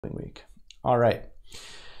week. All right.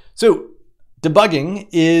 So debugging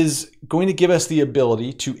is going to give us the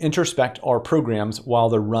ability to introspect our programs while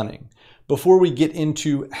they're running. Before we get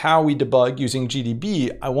into how we debug using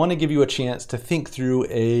GDB, I want to give you a chance to think through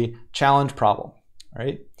a challenge problem,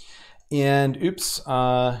 right? And oops,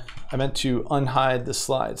 I meant to unhide the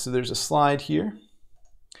slide. So there's a slide here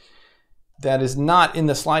that is not in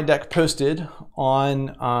the slide deck posted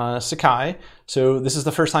on Sakai. So this is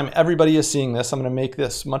the first time everybody is seeing this. I'm going to make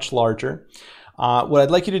this much larger. What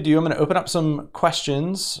I'd like you to do, I'm going to open up some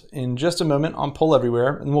questions in just a moment on Poll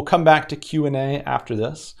Everywhere, and we'll come back to Q&A after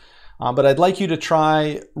this. But I'd like you to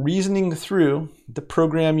try reasoning through the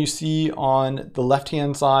program you see on the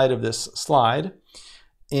left-hand side of this slide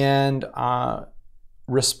and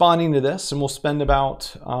responding to this. And we'll spend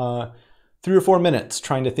about 3 or 4 minutes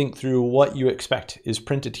trying to think through what you expect is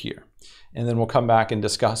printed here. And then we'll come back and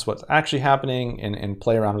discuss what's actually happening and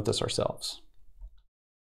play around with this ourselves.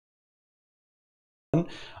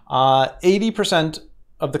 80%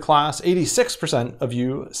 of the class, 86% of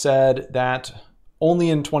you said that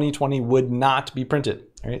only in 2020 would not be printed.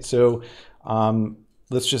 All right, so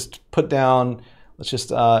let's just put down, let's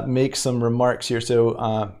just make some remarks here.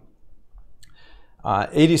 So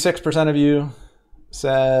 86% of you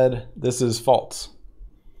said this is false,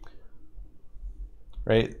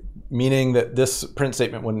 right? Meaning that this print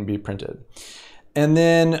statement wouldn't be printed. And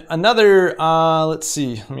then another, let's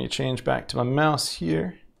see, let me change back to my mouse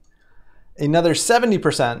here. Another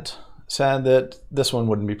 70% said that this one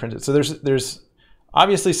wouldn't be printed. So there's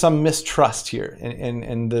obviously some mistrust here,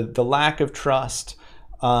 and the lack of trust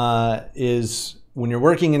is, when you're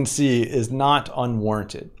working in C, is not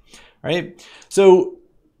unwarranted, right? So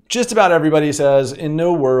just about everybody says in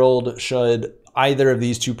no world should either of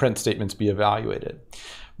these two print statements be evaluated.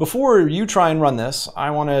 Before you try and run this, I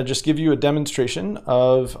want to just give you a demonstration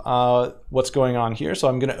of what's going on here. So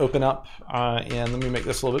I'm going to open up, and let me make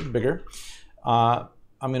this a little bit bigger.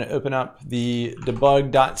 I'm going to open up the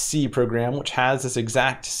debug.c program, which has this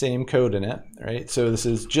exact same code in it, right? So this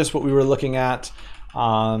is just what we were looking at.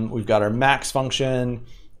 We've got our max function,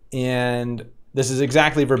 and this is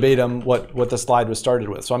exactly verbatim what the slide was started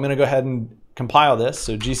with. So I'm going to go ahead and compile this.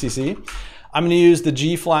 So GCC. I'm going to use the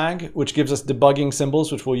G flag, which gives us debugging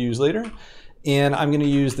symbols, which we'll use later. And I'm going to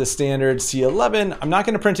use the standard C11. I'm not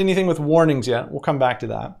going to print anything with warnings yet. We'll come back to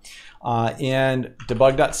that. And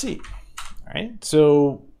debug.c. All right,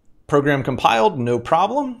 so program compiled, no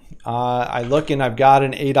problem. I look and I've got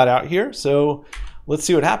an a.out here. So let's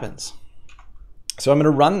see what happens. So I'm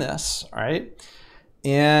going to run this, all right?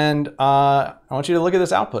 And I want you to look at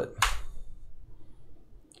this output.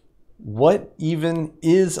 What even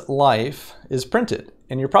is life is printed.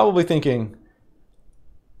 And you're probably thinking,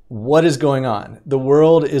 what is going on? The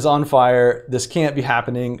world is on fire. This can't be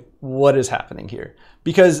happening. What is happening here?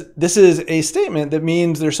 Because this is a statement that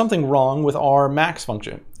means there's something wrong with our max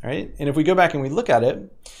function, right? And if we go back and we look at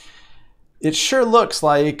it, it sure looks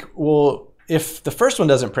like, well, if the first one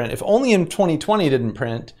doesn't print, if only in 2020 didn't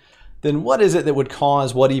print, then what is it that would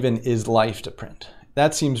cause what even is life to print?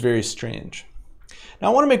 That seems very strange. Now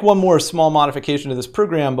I want to make one more small modification to this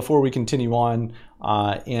program before we continue on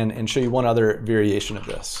and show you one other variation of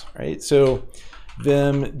this, right? So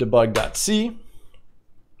vim debug.c,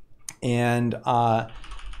 and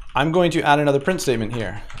I'm going to add another print statement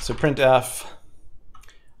here. So printf,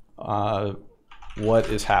 what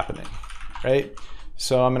is happening, right?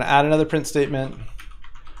 So I'm going to add another print statement.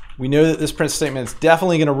 We know that this print statement is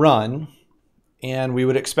definitely going to run, and we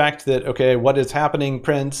would expect that, okay, what is happening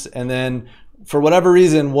prints, and then for whatever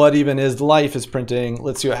reason, what even is life is printing.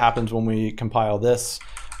 Let's see what happens when we compile this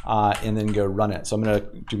and then go run it. So I'm going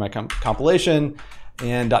to do my compilation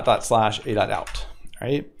and /a.out,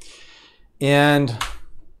 right? And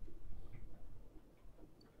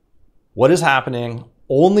what is happening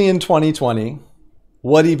only in 2020?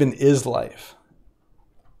 What even is life?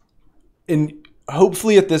 And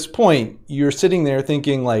hopefully at this point, you're sitting there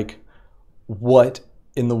thinking like, what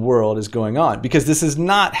in the world is going on? Because this is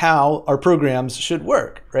not how our programs should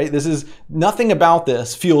work, right? This is, nothing about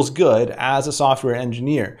this feels good as a software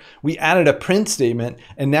engineer. We added a print statement,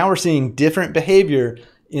 and now we're seeing different behavior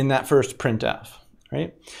in that first printf,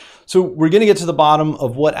 right? So we're going to get to the bottom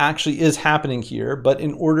of what actually is happening here, but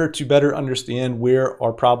in order to better understand where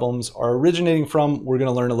our problems are originating from, we're going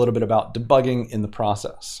to learn a little bit about debugging in the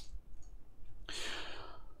process.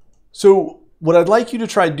 So what I'd like you to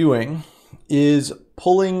try doing is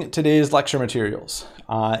pulling today's lecture materials.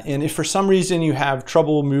 And if for some reason you have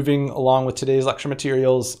trouble moving along with today's lecture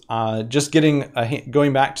materials, just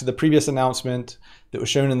going back to the previous announcement that was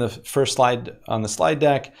shown in the first slide on the slide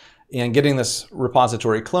deck and getting this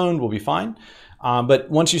repository cloned will be fine. But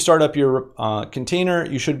once you start up your container,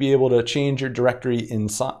 you should be able to change your directory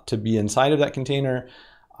inside to be inside of that container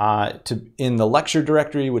in the lecture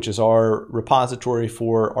directory, which is our repository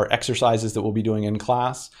for our exercises that we'll be doing in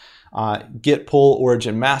class. Git pull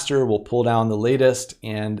origin master will pull down the latest,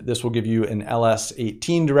 and this will give you an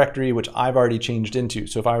ls18 directory, which I've already changed into.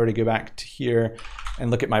 So if I were to go back to here and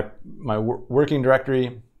look at my working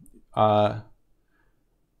directory,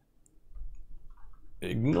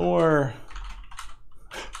 ignore,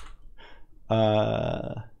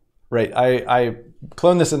 right, I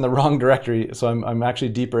cloned this in the wrong directory, so I'm actually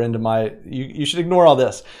deeper into my, you should ignore all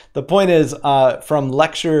this. The point is, from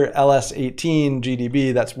lecture ls18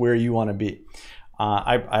 GDB, that's where you want to be.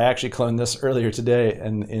 I actually cloned this earlier today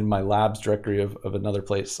in my labs directory of another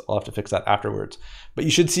place. I'll have to fix that afterwards. But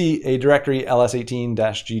you should see a directory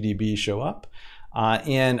ls18-gdb show up.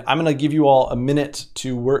 And I'm going to give you all a minute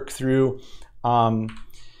to work through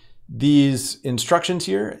these instructions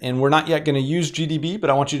here, and we're not yet going to use GDB, but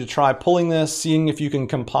I want you to try pulling this, seeing if you can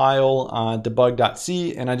compile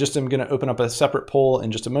debug.c, and I just am going to open up a separate poll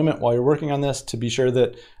in just a moment while you're working on this to be sure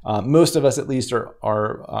that most of us at least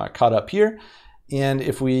are caught up here, and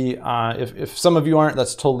if some of you aren't,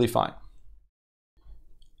 that's totally fine.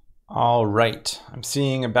 All right, I'm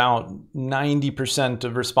seeing about 90%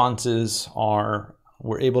 of responses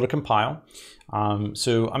we're able to compile.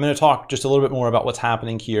 So I'm going to talk just a little bit more about what's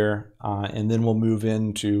happening here, and then we'll move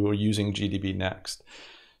into using GDB next.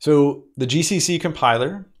 So the GCC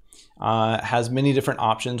compiler has many different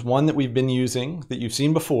options. One that we've been using that you've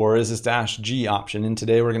seen before is this -g option, and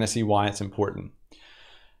today we're going to see why it's important.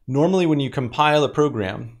 Normally when you compile a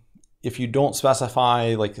program, if you don't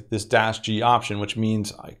specify like this -g option, which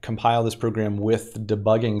means I compile this program with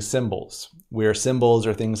debugging symbols, where symbols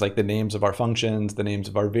are things like the names of our functions, the names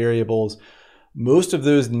of our variables. Most of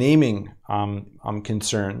those naming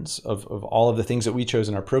concerns of all of the things that we chose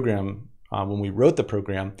in our program when we wrote the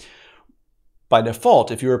program, by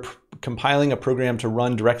default, if you were compiling a program to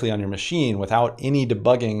run directly on your machine without any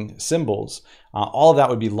debugging symbols, all of that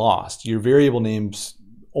would be lost. Your variable names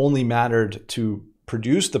only mattered to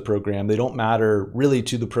produce the program. They don't matter really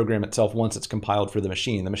to the program itself once it's compiled for the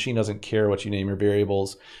machine. The machine doesn't care what you name your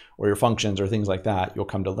variables or your functions or things like that. You'll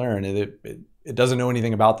come to learn. It doesn't know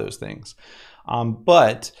anything about those things.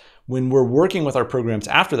 But when we're working with our programs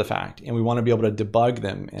after the fact and we want to be able to debug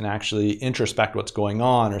them and actually introspect what's going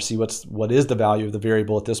on or see what is the value of the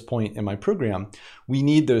variable at this point in my program, we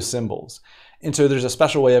need those symbols. And so there's a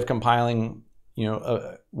special way of compiling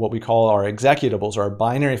what we call our executables, our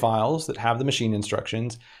binary files that have the machine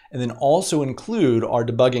instructions, and then also include our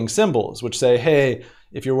debugging symbols, which say, hey,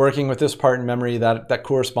 if you're working with this part in memory, that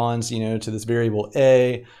corresponds, to this variable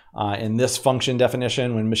A, in this function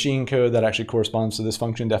definition. When machine code, that actually corresponds to this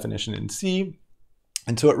function definition in C.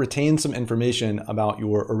 And so it retains some information about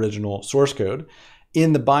your original source code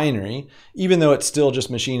in the binary, even though it's still just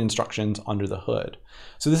machine instructions under the hood.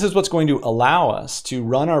 So this is what's going to allow us to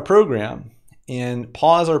run our program and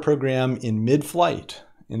pause our program in mid-flight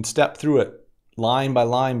and step through it line by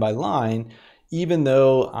line by line, even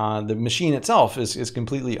though the machine itself is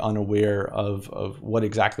completely unaware of what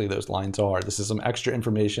exactly those lines are. This is some extra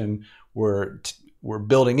information we're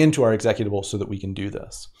building into our executable so that we can do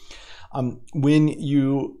this. When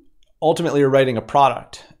you ultimately are writing a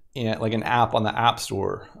product, like an app on the App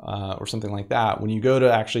Store or something like that, when you go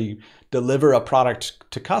to actually deliver a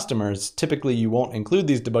product to customers, typically you won't include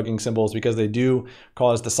these debugging symbols because they do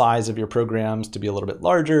cause the size of your programs to be a little bit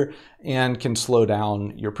larger and can slow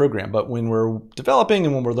down your program. But when we're developing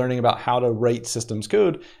and when we're learning about how to write systems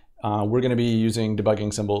code, we're going to be using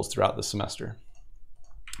debugging symbols throughout the semester.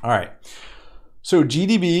 All right, so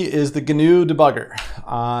GDB is the GNU debugger,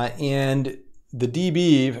 and the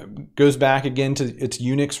DB goes back again to its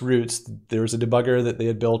Unix roots. There was a debugger that they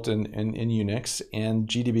had built in Unix, and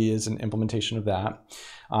GDB is an implementation of that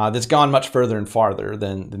that's gone much further and farther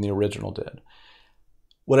than the original did.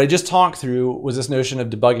 What I just talked through was this notion of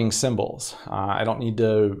debugging symbols. I don't need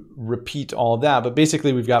to repeat all of that, but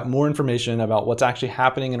basically we've got more information about what's actually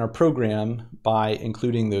happening in our program by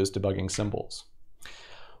including those debugging symbols.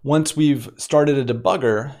 Once we've started a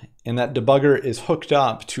debugger and that debugger is hooked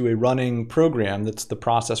up to a running program that's the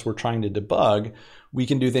process we're trying to debug, we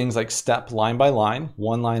can do things like step line by line,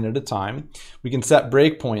 one line at a time. We can set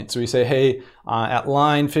breakpoints. So we say, hey, at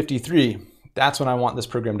line 53, that's when I want this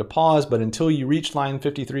program to pause, but until you reach line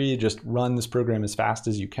 53, just run this program as fast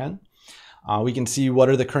as you can. We can see what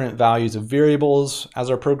are the current values of variables as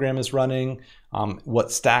our program is running,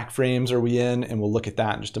 what stack frames are we in, and we'll look at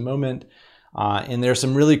that in just a moment. And there's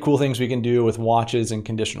some really cool things we can do with watches and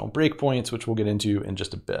conditional breakpoints, which we'll get into in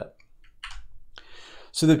just a bit.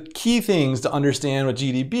 So the key things to understand with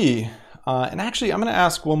GDB, and actually I'm going to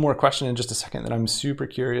ask one more question in just a second that I'm super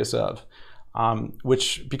curious of,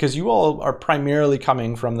 because you all are primarily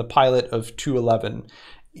coming from the pilot of 211,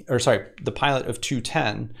 or sorry, the pilot of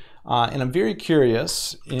 210, and I'm very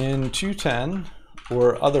curious, in 210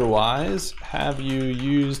 or otherwise, have you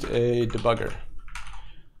used a debugger?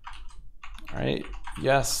 All right,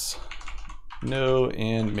 yes, no,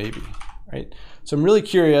 and maybe, right? So I'm really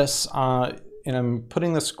curious, and I'm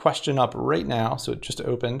putting this question up right now, so it just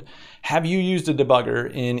opened. Have you used a debugger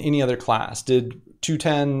in any other class? Did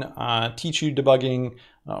 210 teach you debugging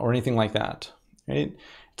or anything like that, right?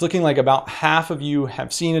 It's looking like about half of you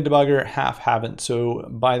have seen a debugger, half haven't. So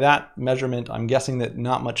by that measurement, I'm guessing that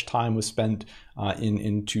not much time was spent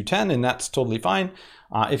in 210, and that's totally fine.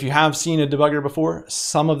 If you have seen a debugger before,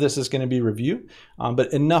 some of this is going to be review,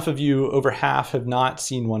 but enough of you, over half, have not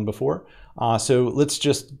seen one before. So let's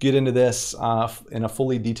just get into this in a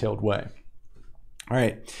fully detailed way. All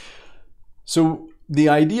right. So the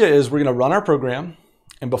idea is we're going to run our program,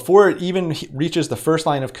 and before it even reaches the first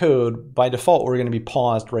line of code, by default, we're going to be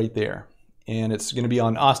paused right there. And it's going to be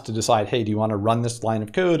on us to decide, hey, do you want to run this line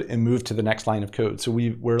of code and move to the next line of code? So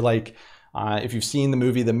we're like, if you've seen the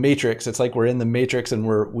movie The Matrix, it's like we're in the Matrix and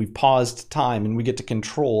we've paused time, and we get to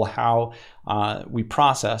control how we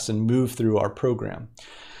process and move through our program.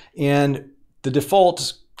 And the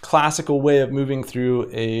default classical way of moving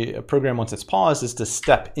through a program once it's paused is to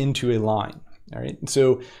step into a line. All right,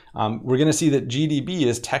 so we're going to see that GDB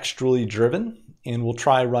is textually driven, and we'll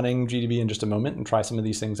try running GDB in just a moment and try some of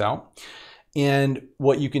these things out. And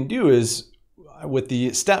what you can do is, with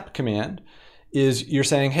the step command, is you're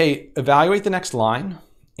saying, hey, evaluate the next line,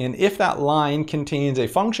 and if that line contains a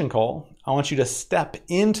function call, I want you to step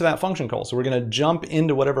into that function call. So we're going to jump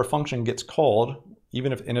into whatever function gets called.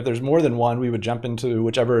 And if there's more than one, we would jump into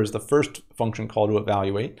whichever is the first function call to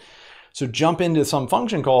evaluate. So jump into some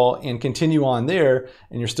function call and continue on there,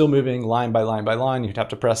 and you're still moving line by line by line. You'd have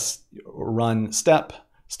to press or run step,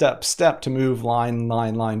 step, step to move line,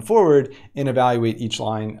 line, line forward and evaluate each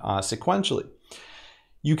line sequentially.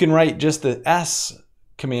 You can write just the S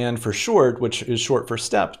command for short, which is short for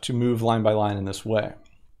step, to move line by line in this way.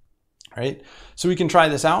 All right, so we can try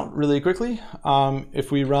this out really quickly.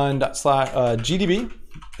 If we run GDB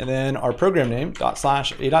and then our program name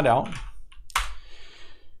 /a.out.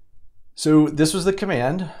 So this was the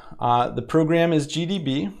command. The program is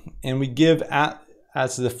GDB, and we give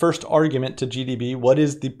as the first argument to GDB what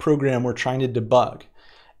is the program we're trying to debug.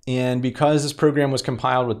 And because this program was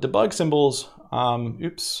compiled with debug symbols,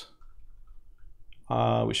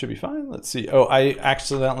 we should be fine. Let's see. Oh,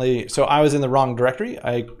 so I was in the wrong directory.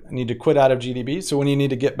 I need to quit out of GDB. So when you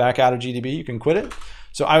need to get back out of GDB, you can quit it.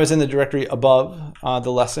 So I was in the directory above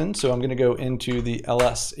the lesson. So I'm going to go into the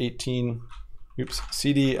ls18,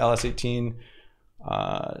 cd ls18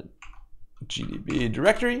 GDB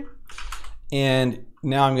directory. And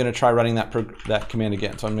now I'm going to try running that command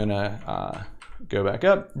again. So I'm going to go back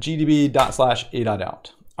up,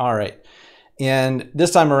 gdb./a.out. All right. And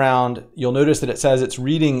this time around, you'll notice that it says it's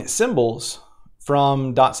reading symbols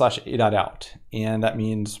from ./a.out, and that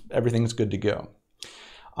means everything's good to go.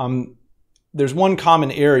 There's one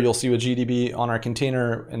common error you'll see with GDB on our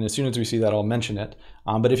container, and as soon as we see that, I'll mention it.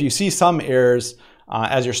 But if you see some errors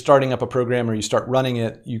as you're starting up a program or you start running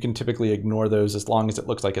it, you can typically ignore those as long as it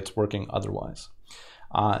looks like it's working otherwise.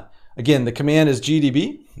 Again, the command is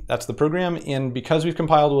GDB, that's the program, and because we've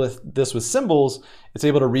compiled this with symbols, it's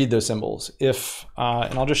able to read those symbols. And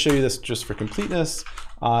I'll just show you this just for completeness.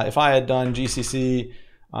 If I had done GCC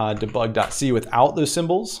debug.c without those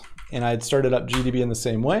symbols, and I'd started up GDB in the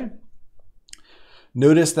same way,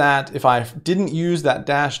 notice that if I didn't use that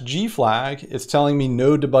 -G flag, it's telling me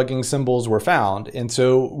no debugging symbols were found. And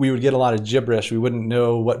so we would get a lot of gibberish. We wouldn't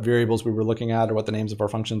know what variables we were looking at or what the names of our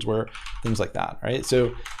functions were, things like that, right?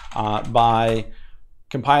 So by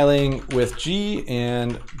compiling with G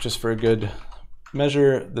and just for a good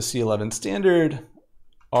measure, the C11 standard,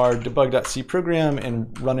 our debug.c program,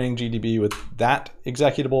 and running GDB with that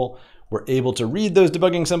executable, we're able to read those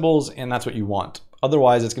debugging symbols, and that's what you want.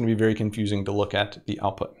 Otherwise, it's going to be very confusing to look at the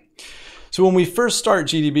output. So when we first start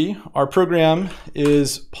GDB, our program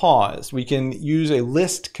is paused. We can use a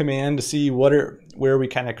list command to see where we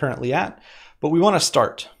kind of currently at, but we want to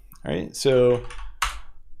start, right? So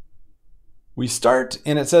we start,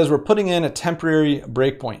 and it says we're putting in a temporary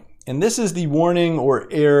breakpoint. And this is the warning or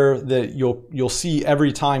error that you'll see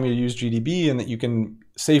every time you use GDB, and that you can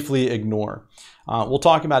safely ignore. We'll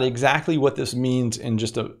talk about exactly what this means in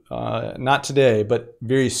just not today, but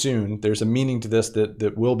very soon. There's a meaning to this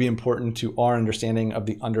that will be important to our understanding of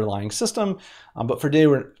the underlying system. But for today,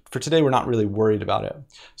 we're not really worried about it.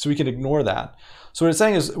 So we can ignore that. So what it's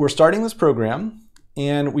saying is we're starting this program,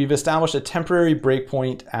 and we've established a temporary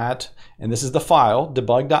breakpoint at, and this is the file,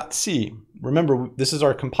 debug.c. Remember, this is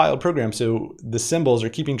our compiled program, so the symbols are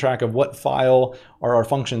keeping track of what file are our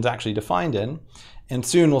functions actually defined in. And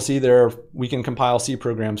soon we'll see we can compile C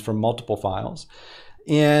programs from multiple files.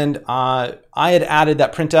 And I had added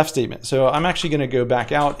that printf statement. So I'm actually going to go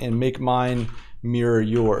back out and make mine mirror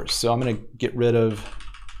yours. So I'm going to get rid of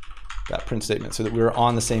that print statement so that we're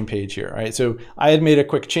on the same page here. All right, so I had made a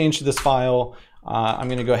quick change to this file. I'm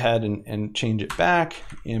going to go ahead and change it back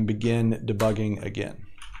and begin debugging again.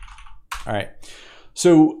 All right,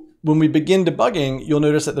 so when we begin debugging, you'll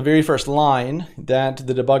notice that the very first line that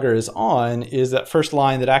the debugger is on is that first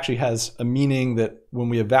line that actually has a meaning that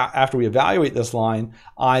when after we evaluate this line,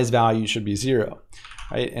 i's value should be 0,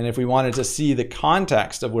 right? And if we wanted to see the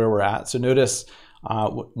context of where we're at, so notice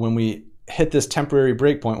when we hit this temporary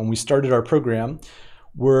breakpoint, when we started our program,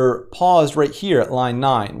 we're paused right here at line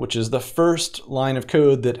 9, which is the first line of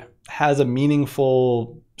code that has a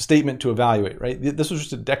meaningful statement to evaluate, right? This was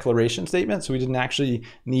just a declaration statement, so we didn't actually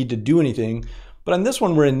need to do anything. But on this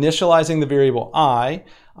one, we're initializing the variable I,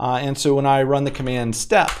 and so when I run the command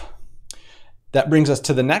step, that brings us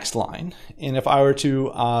to the next line. And if I were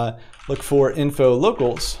to look for info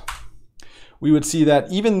locals, we would see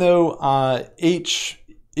that even though h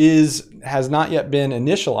has not yet been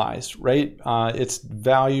initialized, right? Its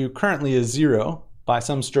value currently is 0 by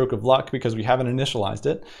some stroke of luck because we haven't initialized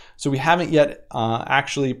it. So we haven't yet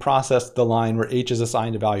actually processed the line where h is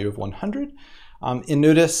assigned a value of 100. And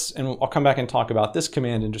notice, and I'll come back and talk about this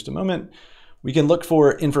command in just a moment, we can look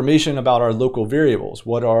for information about our local variables.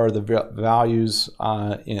 What are the values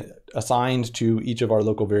assigned to each of our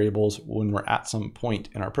local variables when we're at some point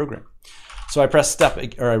in our program? So I press step,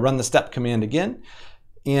 or I run the step command again.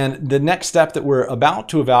 And the next step that we're about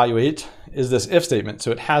to evaluate is this if statement.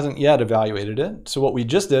 So it hasn't yet evaluated it. So what we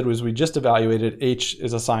just did was we just evaluated h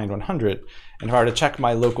is assigned 100. And if I were to check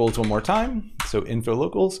my locals one more time, so info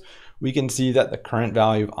locals, we can see that the current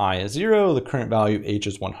value of I is 0, the current value of h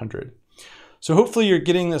is 100. So hopefully you're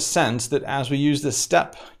getting the sense that as we use this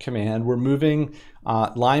step command, we're moving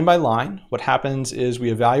line by line. What happens is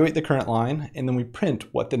we evaluate the current line, and then we print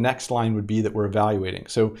what the next line would be that we're evaluating.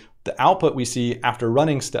 So the output we see after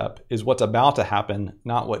running step is what's about to happen,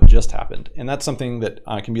 not what just happened. And that's something that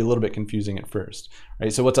can be a little bit confusing at first,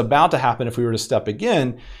 right? So what's about to happen if we were to step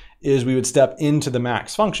again is we would step into the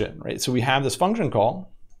max function, right? So we have this function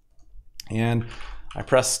call, and I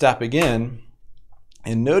press step again,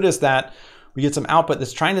 and notice that we get some output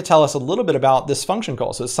that's trying to tell us a little bit about this function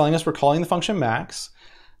call. So it's telling us we're calling the function max.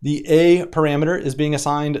 The A parameter is being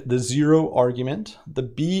assigned the 0 argument. The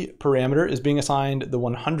B parameter is being assigned the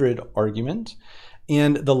 100 argument.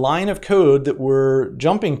 And the line of code that we're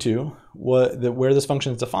jumping to, where this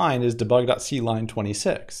function is defined, is debug.c line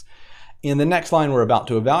 26. And the next line we're about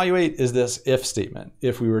to evaluate is this if statement.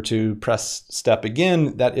 If we were to press step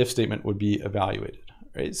again, that if statement would be evaluated,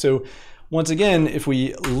 right? So once again, if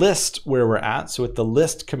we list where we're at, so with the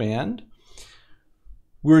list command,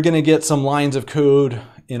 we're going to get some lines of code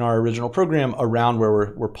in our original program around where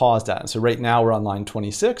we're paused at. So right now we're on line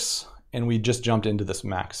 26, and we just jumped into this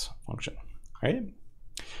max function, right?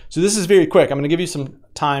 So this is very quick. I'm going to give you some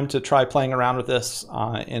time to try playing around with this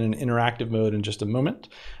in an interactive mode in just a moment.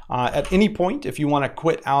 At any point, if you want to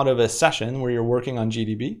quit out of a session where you're working on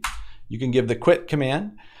GDB, you can give the quit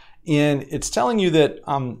command. And it's telling you that,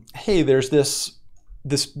 hey, there's this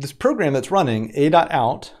program that's running,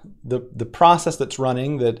 a.out, the process that's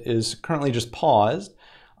running that is currently just paused,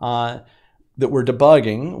 that we're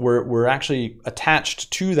debugging. We're actually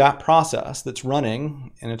attached to that process that's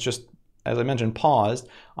running, and it's just, as I mentioned, paused.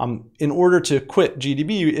 In order to quit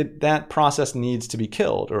GDB, that process needs to be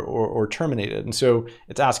killed or terminated. And so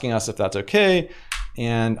it's asking us if that's okay,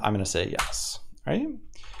 and I'm going to say yes, right?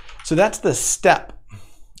 So that's the step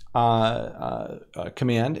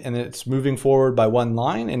command, and it's moving forward by one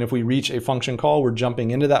line. And if we reach a function call, we're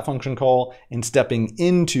jumping into that function call and stepping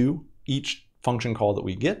into each function call that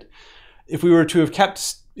we get. If we were to have kept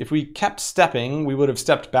stepping, we would have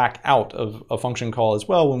stepped back out of a function call as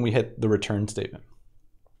well when we hit the return statement.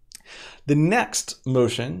 The next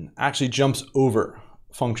motion actually jumps over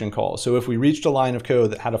function call. So if we reached a line of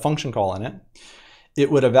code that had a function call in it,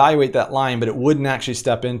 it would evaluate that line, but it wouldn't actually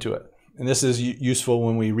step into it. And this is useful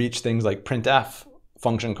when we reach things like printf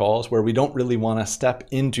function calls where we don't really want to step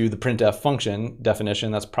into the printf function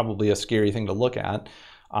definition. That's probably a scary thing to look at.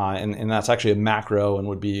 And that's actually a macro and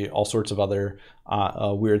would be all sorts of other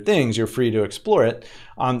weird things. You're free to explore it.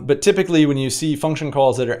 But typically when you see function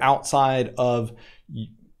calls that are outside of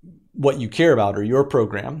what you care about or your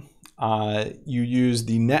program, you use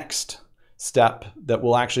the next step that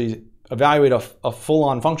will actually evaluate a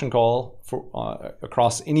full-on function call for,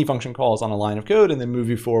 across any function calls on a line of code and then move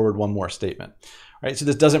you forward one more statement. Right? So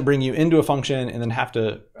this doesn't bring you into a function and then have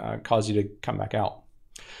to cause you to come back out.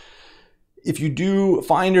 If you do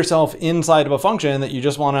find yourself inside of a function that you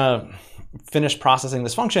just want to finish processing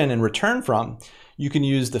this function and return from, you can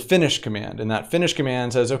use the finish command. And that finish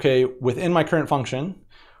command says, okay, within my current function,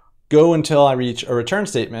 go until I reach a return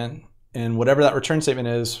statement, and whatever that return statement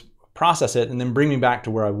is, process it, and then bring me back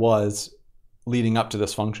to where I was leading up to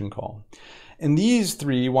this function call. And these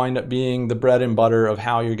three wind up being the bread and butter of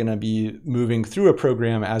how you're going to be moving through a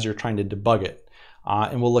program as you're trying to debug it.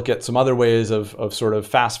 And we'll look at some other ways of sort of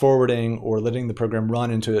fast forwarding or letting the program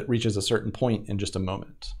run until it reaches a certain point in just a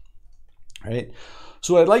moment. Right?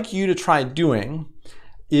 So what I'd like you to try doing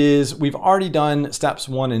is, we've already done steps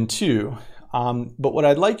 1 and 2, but what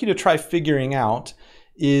I'd like you to try figuring out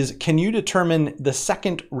is, can you determine the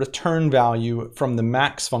second return value from the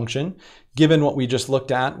max function, given what we just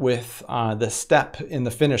looked at with the step in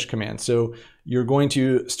the finish command. So you're going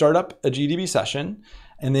to start up a GDB session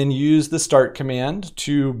and then use the start command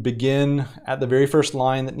to begin at the very first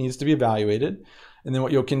line that needs to be evaluated. And then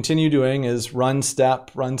what you'll continue doing is run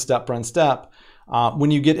step, run step, run step.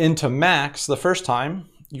 When you get into max the first time,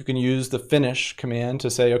 you can use the finish command to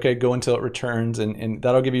say, okay, go until it returns, and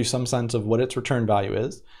that'll give you some sense of what its return value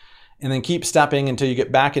is. And then keep stepping until you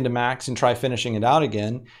get back into max and try finishing it out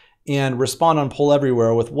again, and respond on pull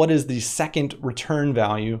everywhere with what is the second return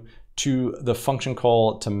value to the function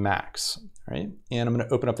call to max, right? And I'm going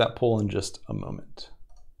to open up that poll in just a moment.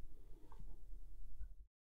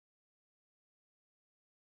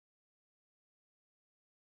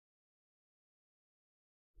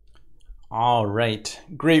 All right,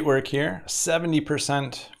 great work here.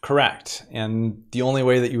 70% correct. And the only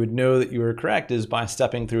way that you would know that you were correct is by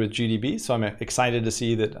stepping through with GDB. So I'm excited to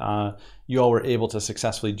see that you all were able to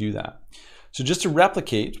successfully do that. So just to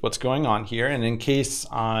replicate what's going on here, and in case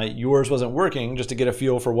yours wasn't working, just to get a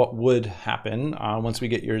feel for what would happen once we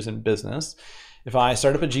get yours in business, if I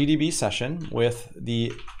start up a GDB session with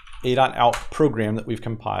the a.out program that we've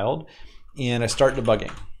compiled, and I start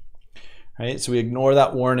debugging. Right? So we ignore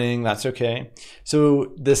that warning, that's okay.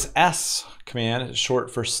 So this S command is short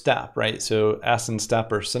for step, right? So S and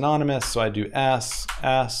step are synonymous, so I do S,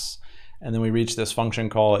 and then we reach this function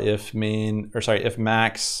call if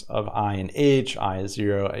max of I and H, I is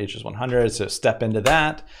 0, H is 100, so step into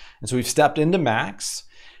that. And so we've stepped into max.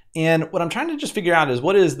 And what I'm trying to just figure out is,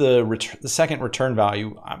 what is the second return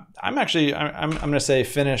value? I'm going to say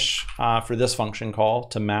finish for this function call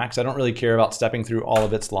to max. I don't really care about stepping through all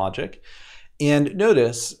of its logic. And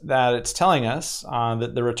notice that it's telling us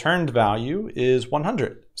that the returned value is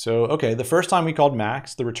 100. So, okay, the first time we called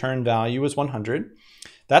max, the return value was 100.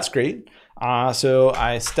 That's great. So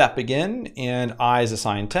I step again, and I is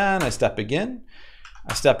assigned 10. I step again,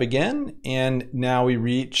 and now we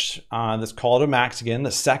reach this call to max again,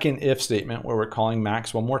 the second if statement where we're calling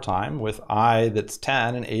max one more time with I that's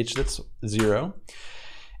 10 and H that's 0.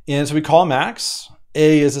 And so we call max.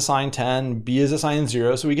 A is assigned 10, B is assigned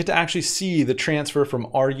 0. So we get to actually see the transfer from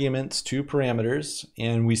arguments to parameters,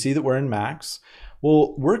 and we see that we're in max.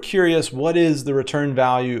 Well, we're curious, what is the return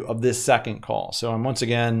value of this second call? So I'm once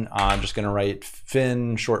again, I'm just going to write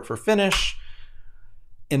fin, short for finish.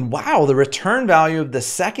 And wow, the return value of the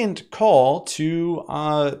second call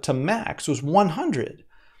to max was 100.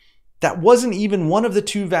 That wasn't even one of the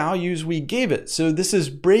two values we gave it. So this is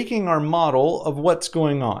breaking our model of what's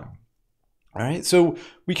going on. All right, so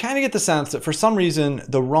we kind of get the sense that for some reason,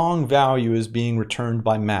 the wrong value is being returned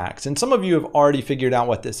by max. And some of you have already figured out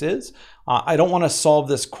what this is. I don't want to solve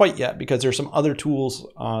this quite yet because there's some other tools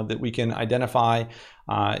that we can identify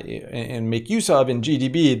and make use of in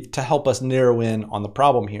GDB to help us narrow in on the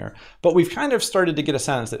problem here. But we've kind of started to get a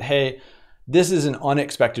sense that, hey, this is an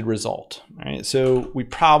unexpected result. Right? So we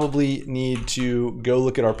probably need to go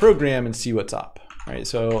look at our program and see what's up. Right?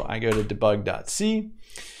 So I go to debug.c.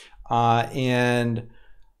 And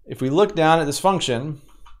if we look down at this function,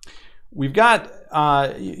 we've got,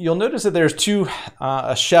 you'll notice that there's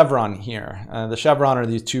a chevron here. The chevron are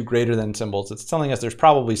these two greater than symbols. It's telling us there's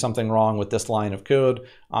probably something wrong with this line of code.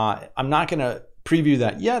 I'm not going to preview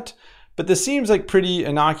that yet, But this seems like pretty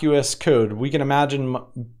innocuous code. We can imagine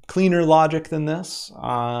cleaner logic than this.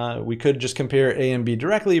 We could just compare A and B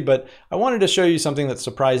directly, but I wanted to show you something that's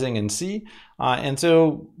surprising in C. And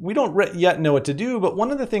so we don't yet know what to do, but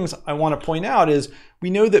one of the things I want to point out is we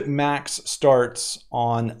know that max starts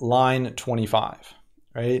on line 25,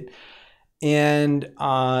 right? And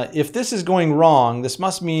if this is going wrong, this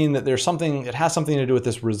must mean that there's something, it has something to do with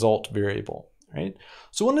this result variable, right?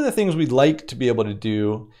 So one of the things we'd like to be able to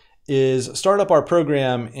do is start up our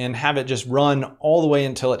program and have it just run all the way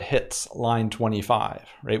until it hits line 25,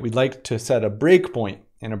 right? We'd like to set a breakpoint,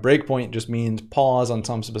 and a breakpoint just means pause on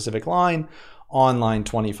some specific line on line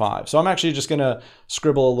 25. So I'm actually just gonna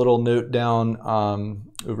scribble a little note down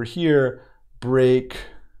over here, break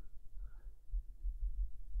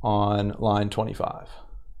on line 25.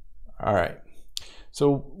 All right,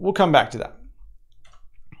 so we'll come back to that.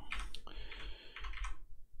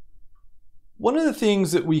 One of the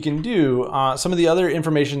things that we can do, some of the other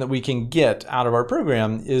information that we can get out of our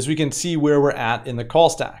program is we can see where we're at in the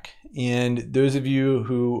call stack. And those of you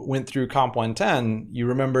who went through COMP211, you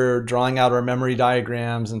remember drawing out our memory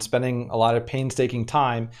diagrams and spending a lot of painstaking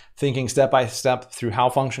time thinking step by step through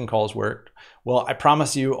how function calls worked. Well, I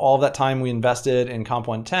promise you all that time we invested in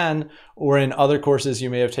COMP211 or in other courses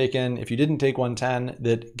you may have taken, if you didn't take 110,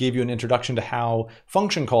 that gave you an introduction to how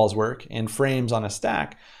function calls work and frames on a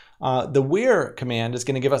stack. The where command is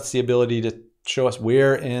going to give us the ability to show us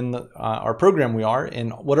where in our program we are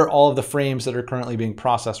and what are all of the frames that are currently being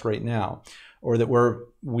processed right now, or that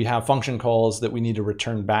we have function calls that we need to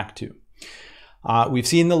return back to. We've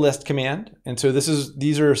seen the list command, and so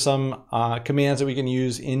these are some commands that we can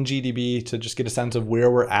use in GDB to just get a sense of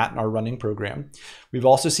where we're at in our running program. We've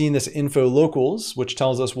also seen this info locals, which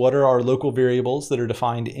tells us what are our local variables that are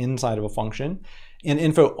defined inside of a function. And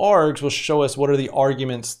info args will show us what are the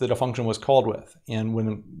arguments that a function was called with. And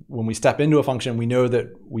when we step into a function, we know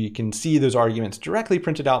that we can see those arguments directly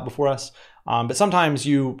printed out before us. But sometimes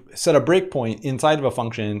you set a breakpoint inside of a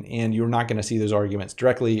function and you're not going to see those arguments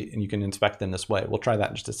directly, and you can inspect them this way. We'll try that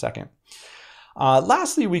in just a second.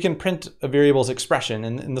 Lastly, we can print a variable's expression,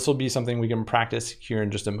 and this will be something we can practice here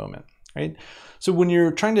in just a moment. Right? So when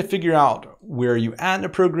you're trying to figure out where you at in a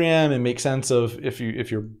program and make sense of if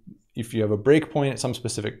you have a breakpoint at some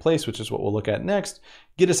specific place, which is what we'll look at next,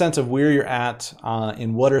 get a sense of where you're at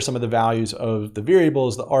and what are some of the values of the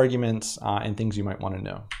variables, the arguments, and things you might want to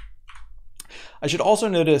know. I should also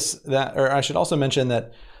mention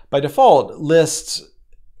that by default, lists,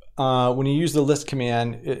 when you use the list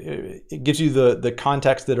command, it gives you the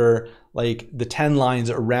context that are like the 10 lines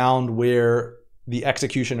around where the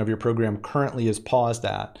execution of your program currently is paused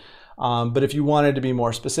at. But if you wanted to be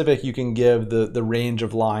more specific, you can give the range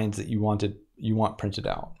of lines that you want printed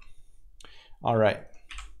out. All right.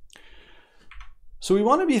 So we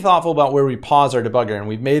want to be thoughtful about where we pause our debugger, and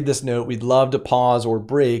we've made this note, we'd love to pause or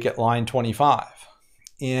break at line 25.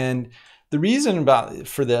 And the reason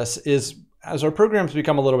for this is as our programs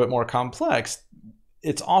become a little bit more complex,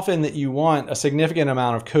 it's often that you want a significant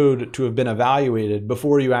amount of code to have been evaluated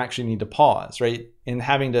before you actually need to pause, right? And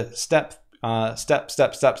having to step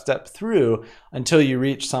through until you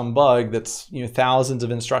reach some bug that's thousands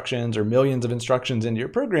of instructions or millions of instructions into your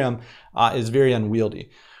program is very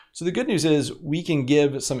unwieldy. So the good news is we can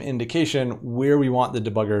give some indication where we want the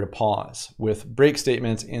debugger to pause with break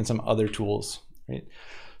statements and some other tools. Right?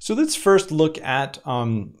 So let's first look at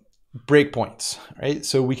breakpoints. Right?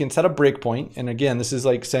 So we can set a breakpoint, and again, this is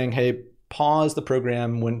like saying, hey, pause the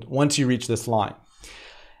program once you reach this line.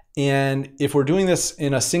 And if we're doing this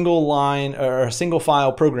in a single line or a single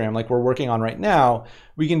file program like we're working on right now,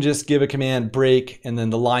 we can just give a command break and then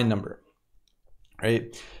the line number,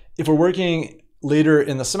 right? If we're working later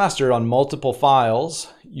in the semester on multiple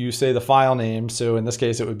files, you say the file name. So in this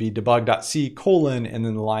case, it would be debug.c : and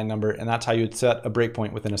then the line number, and that's how you'd set a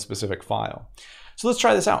breakpoint within a specific file. So let's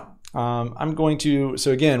try this out.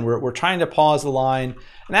 So again, we're trying to pause the line.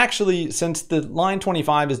 And actually, since the line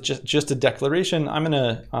 25 is just a declaration, I'm going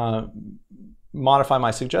to modify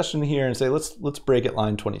my suggestion here and say, let's break at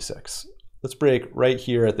line 26. Let's break right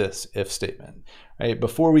here at this if statement. Right?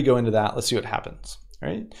 Before we go into that, let's see what happens.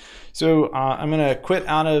 Right? So I'm going to quit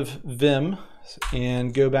out of Vim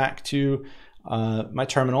and go back to my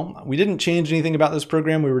terminal. We didn't change anything about this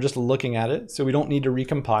program. We were just looking at it, so we don't need to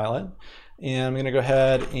recompile it. And I'm going to go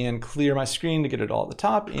ahead and clear my screen to get it all at the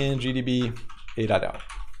top in GDB 8.0.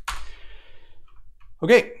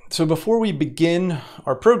 Okay, so before we begin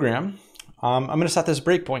our program, I'm going to set this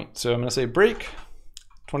breakpoint. So I'm going to say break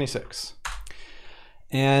 26.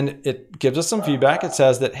 And it gives us some feedback. It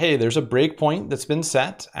says that, hey, there's a breakpoint that's been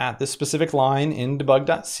set at this specific line in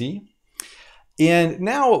debug.c. And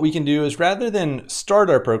now what we can do is, rather than start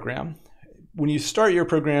our program, when you start your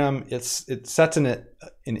program, it sets an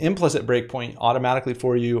implicit breakpoint automatically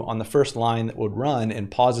for you on the first line that would run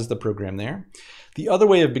and pauses the program there. The other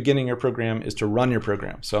way of beginning your program is to run your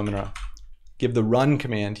program. So I'm going to give the run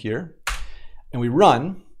command here, and we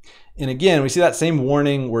run. And again, we see that same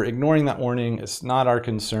warning. We're ignoring that warning. It's not our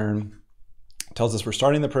concern. It tells us we're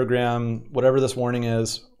starting the program, whatever this warning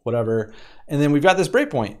is, whatever. And then we've got this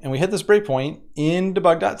breakpoint, and we hit this breakpoint in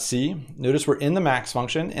debug.c. Notice we're in the max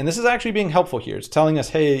function, and this is actually being helpful here. It's telling us,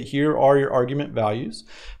 hey, here are your argument values.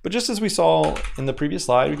 But just as we saw in the previous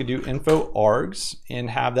slide, we could do info args and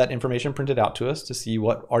have that information printed out to us to see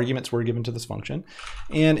what arguments were given to this function,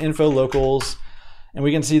 and info locals. And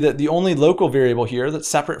we can see that the only local variable here that's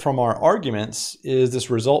separate from our arguments is this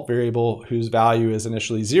result variable whose value is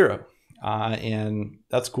initially 0. And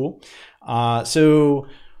that's cool. So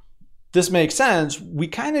this makes sense. We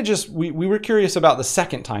kind of just, we were curious about the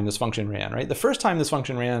second time this function ran, right? The first time this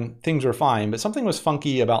function ran, things were fine, but something was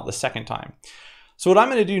funky about the second time. So what I'm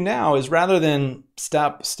going to do now is, rather than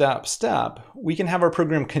step, step, step, we can have our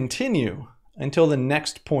program continue until the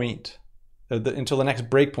next point, until the next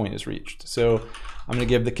breakpoint is reached. So I'm going to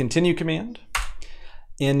give the continue command.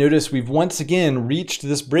 And notice we've once again reached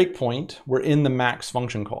this breakpoint. We're in the max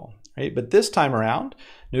function call, right? But this time around,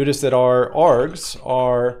 notice that our args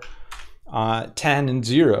are 10 and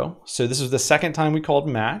 0. So this is the second time we called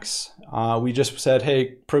max. We just said,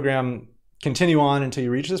 hey, program, continue on until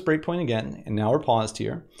you reach this breakpoint again. And now we're paused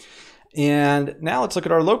here. And now let's look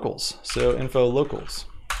at our locals. So info locals.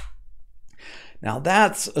 Now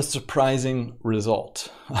that's a surprising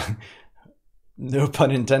result. No pun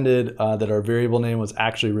intended that our variable name was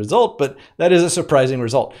actually result, but that is a surprising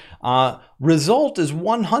result. Result is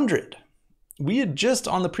 100. We had just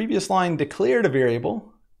on the previous line declared a variable.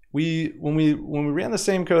 When we ran the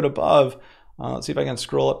same code above, let's see if I can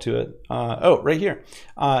scroll up to it. Oh, right here.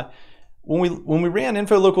 When we ran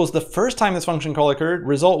info locals the first time this function call occurred,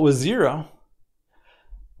 result was 0.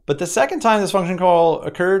 But the second time this function call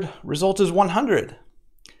occurred, result is 100.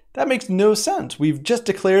 That makes no sense. We've just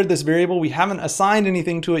declared this variable. We haven't assigned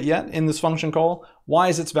anything to it yet in this function call. Why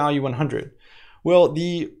is its value 100? Well,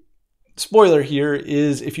 the spoiler here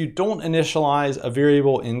is, if you don't initialize a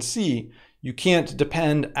variable in C, you can't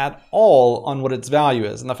depend at all on what its value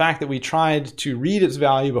is. And the fact that we tried to read its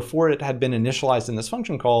value before it had been initialized in this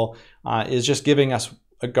function call is just giving us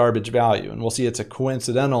a garbage value. And we'll see it's a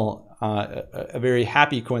coincidental, a very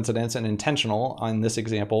happy coincidence and intentional on this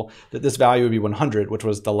example that this value would be 100, which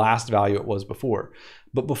was the last value it was before.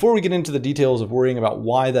 But before we get into the details of worrying about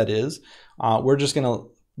why that is, we're just going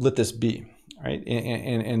to let this be, right?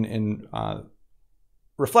 And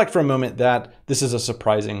reflect for a moment that this is a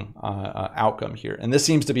surprising outcome here. And this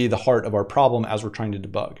seems to be the heart of our problem as we're trying to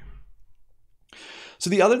debug. So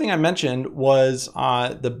the other thing I mentioned was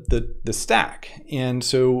the stack. And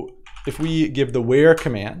so if we give the where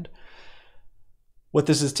command, what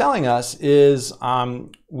this is telling us is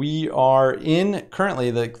we are in currently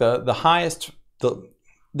the highest,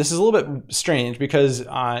 this is a little bit strange because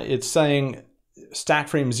it's saying stack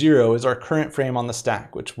frame 0 is our current frame on the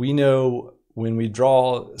stack, which we know when we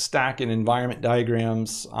draw stack and environment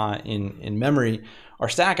diagrams in memory, our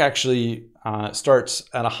stack actually starts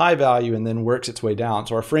at a high value and then works its way down.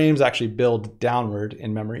 So our frames actually build downward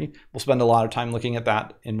in memory. We'll spend a lot of time looking at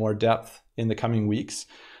that in more depth in the coming weeks.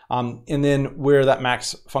 And then where that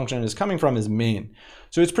max function is coming from is main.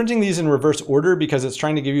 So it's printing these in reverse order because it's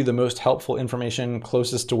trying to give you the most helpful information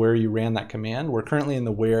closest to where you ran that command. We're currently in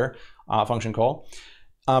the where function call.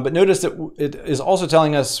 But notice that it is also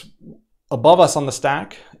telling us above us on the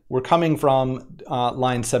stack, we're coming from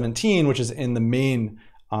line 17, which is in the main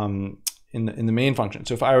in the main function.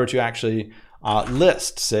 So if I were to actually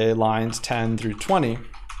list, say, lines 10 through 20,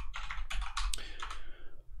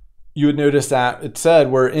 you would notice that it said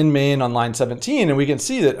we're in main on line 17, and we can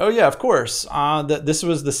see that, oh yeah, of course, that this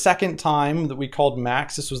was the second time that we called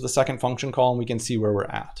max. This was the second function call, and we can see where we're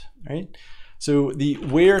at, right? So the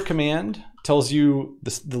where command tells you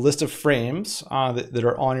the list of frames that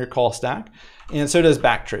are on your call stack, and so does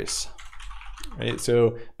backtrace. Right?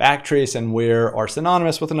 So backtrace and where are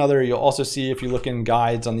synonymous with another. You'll also see if you look in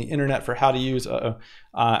guides on the internet for how to use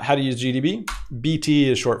GDB. BT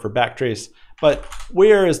is short for backtrace, but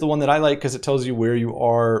where is the one that I like because it tells you where you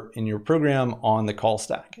are in your program on the call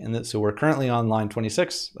stack. And so we're currently on line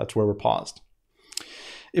 26. That's where we're paused.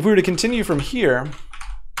 If we were to continue from here,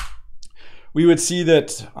 we would see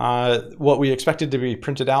that what we expected to be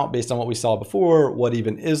printed out based on what we saw before, what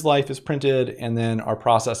even is life is printed, and then our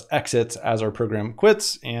process exits as our program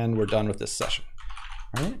quits, and we're done with this session.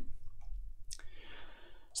 All right?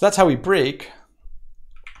 So that's how we break.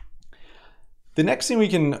 The next thing we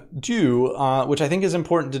can do, which I think is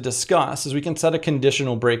important to discuss, is we can set a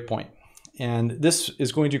conditional breakpoint. And this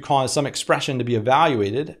is going to cause some expression to be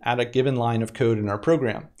evaluated at a given line of code in our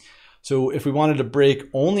program. So if we wanted to break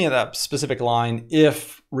only at that specific line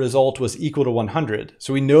if result was equal to 100,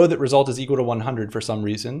 so we know that result is equal to 100 for some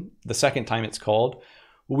reason, the second time it's called,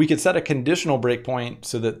 well, we could set a conditional breakpoint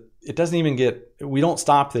so that it doesn't even we don't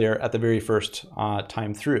stop there at the very first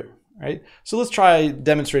time through, right? So let's try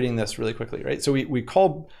demonstrating this really quickly, right? So we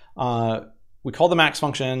called the max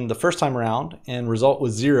function the first time around and result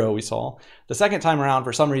was 0, we saw. The second time around,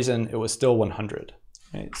 for some reason, it was still 100,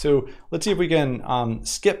 right? So let's see if we can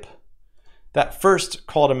skip that first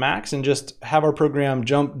call to max and just have our program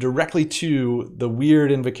jump directly to the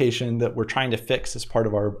weird invocation that we're trying to fix as part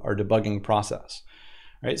of our debugging process.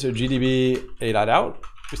 Right, so GDB a.out,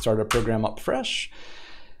 we start our program up fresh.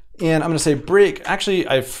 And I'm gonna say break, actually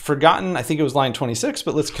I've forgotten, I think it was line 26,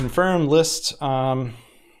 but let's confirm list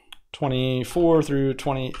 24 through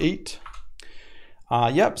 28.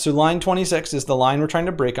 Yep, so line 26 is the line we're trying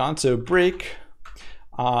to break on. So break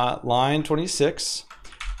line 26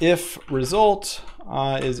 if result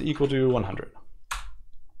is equal to 100,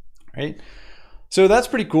 right? So that's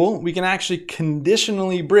pretty cool. We can actually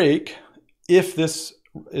conditionally break if this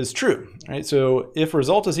is true, right? So if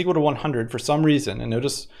result is equal to 100 for some reason, and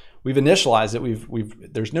notice we've initialized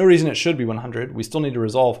it, there's no reason it should be 100. We still need to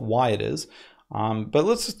resolve why it is. But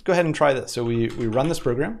let's just go ahead and try this. So we run this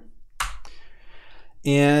program.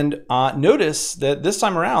 And notice that this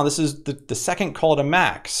time around, this is the second call to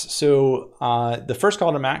max. So the first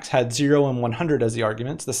call to max had 0 and 100 as the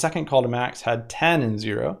arguments. The second call to max had 10 and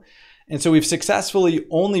 0. And so we've successfully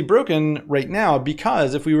only broken right now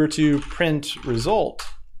because if we were to print result,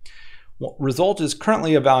 well, result is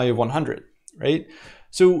currently a value of 100, right?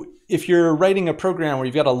 So if you're writing a program where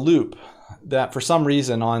you've got a loop that for some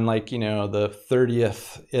reason on the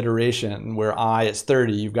 30th iteration where I is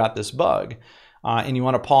 30, you've got this bug, and you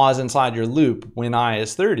want to pause inside your loop when I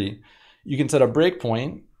is 30, you can set a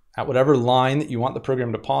breakpoint at whatever line that you want the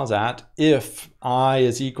program to pause at if I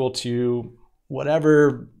is equal to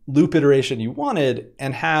whatever loop iteration you wanted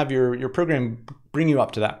and have your program bring you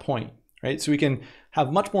up to that point, right? So we can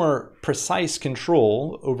have much more precise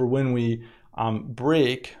control over when we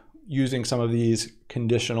break using some of these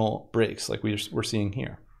conditional breaks like we're seeing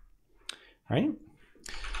here, right?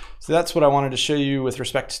 So that's what I wanted to show you with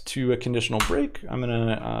respect to a conditional break. I'm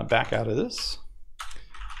gonna back out of this.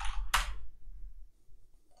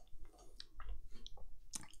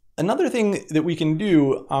 Another thing that we can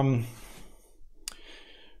do,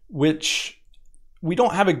 which we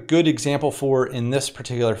don't have a good example for in this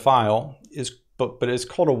particular file, but it's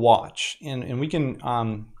called a watch. And we can,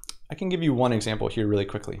 I can give you one example here really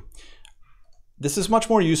quickly. This is much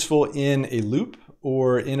more useful in a loop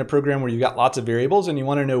or in a program where you've got lots of variables and you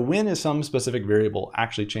want to know when is some specific variable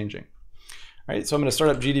actually changing. All right, so I'm going to start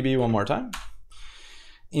up GDB one more time.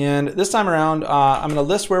 And this time around, I'm going to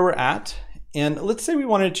list where we're at. And let's say we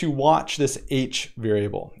wanted to watch this H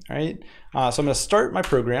variable, all right? So I'm going to start my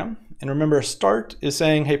program. And remember, start is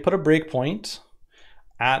saying, hey, put a breakpoint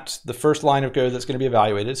at the first line of code that's going to be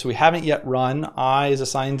evaluated. So we haven't yet run I is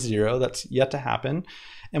assigned 0. That's yet to happen.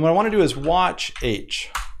 And what I want to do is watch H,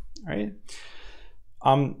 right?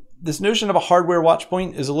 This notion of a hardware watch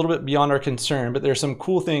point is a little bit beyond our concern, but there are some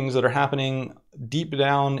cool things that are happening deep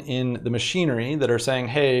down in the machinery that are saying,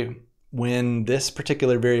 hey, when this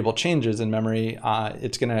particular variable changes in memory,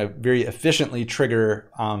 it's going to very efficiently trigger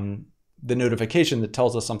the notification that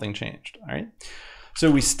tells us something changed, all right? So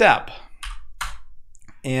we step,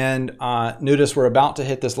 and notice we're about to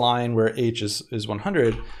hit this line where H is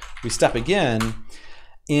 100. We step again,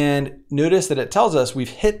 and notice that it tells us we've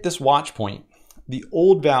hit this watch point. The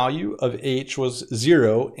old value of H was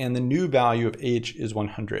 0, and the new value of H is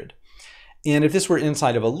 100. And if this were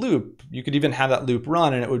inside of a loop, you could even have that loop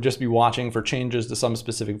run, and it would just be watching for changes to some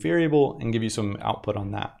specific variable and give you some output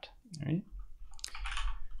on that. Right?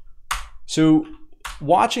 So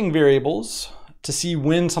watching variables to see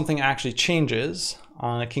when something actually changes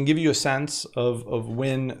can give you a sense of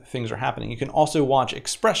when things are happening. You can also watch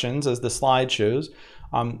expressions, as the slide shows.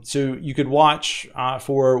 So you could watch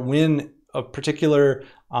for when a particular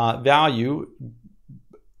value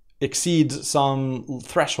exceeds some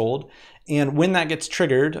threshold, and when that gets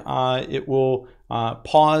triggered, it will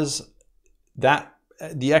pause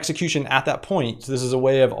the execution at that point. So this is a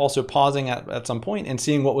way of also pausing at some point and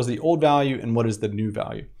seeing what was the old value and what is the new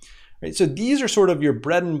value. Right? So these are sort of your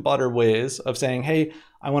bread and butter ways of saying, hey,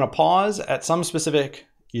 I want to pause at some specific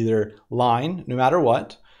either line, no matter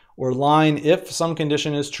what, or line if some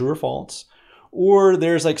condition is true or false, or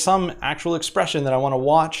there's like some actual expression that I want to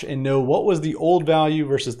watch and know what was the old value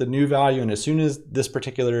versus the new value. And as soon as this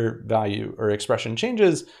particular value or expression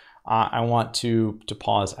changes, I want to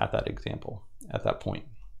pause at that example, at that point.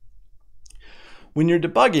 When you're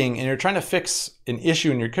debugging and you're trying to fix an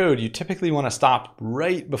issue in your code, you typically want to stop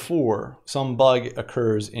right before some bug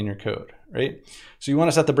occurs in your code, right? So you want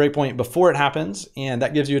to set the breakpoint before it happens, and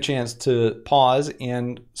that gives you a chance to pause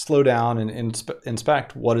and slow down and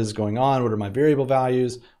inspect what is going on, what are my variable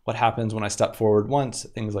values, what happens when I step forward once,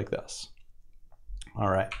 things like this. All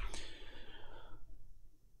right.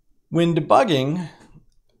 When debugging,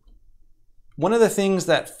 one of the things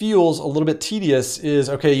that feels a little bit tedious is,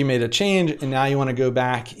 okay, you made a change and now you want to go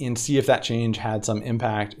back and see if that change had some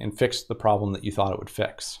impact and fix the problem that you thought it would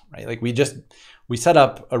fix, right? Like we set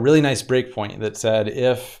up a really nice breakpoint that said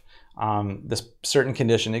if this certain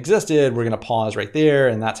condition existed, we're going to pause right there,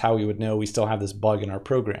 and that's how we would know we still have this bug in our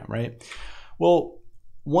program, right? Well,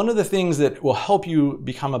 one of the things that will help you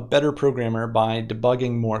become a better programmer by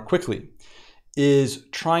debugging more quickly is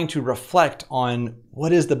trying to reflect on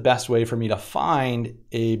what is the best way for me to find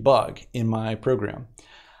a bug in my program.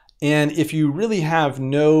 And if you really have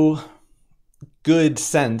no good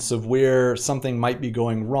sense of where something might be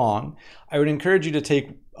going wrong, I would encourage you to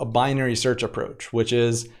take a binary search approach, which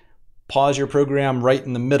is pause your program right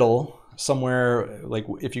in the middle, somewhere, like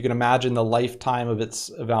if you can imagine the lifetime of its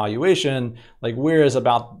evaluation, like where is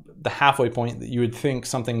about the halfway point that you would think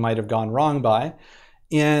something might have gone wrong by,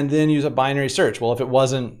 and then use a binary search. Well, if it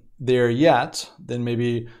wasn't there yet, then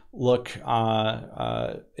maybe look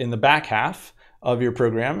in the back half of your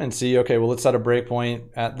program and see, okay, well, let's set a breakpoint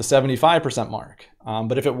at the 75% mark.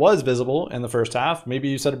 But if it was visible in the first half, maybe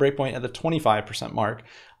you set a breakpoint at the 25% mark.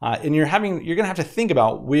 And you're gonna have to think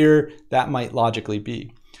about where that might logically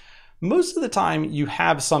be. Most of the time you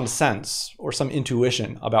have some sense or some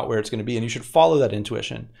intuition about where it's going to be, and you should follow that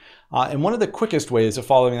intuition. And one of the quickest ways of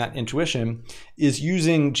following that intuition is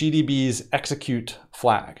using GDB's execute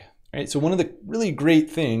flag. Right? So one of the really great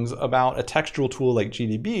things about a textual tool like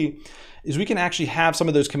GDB is we can actually have some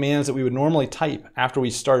of those commands that we would normally type after we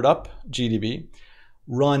start up GDB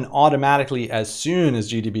run automatically as soon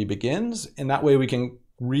as GDB begins, and that way we can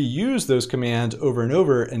reuse those commands over and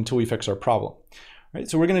over until we fix our problem. Right,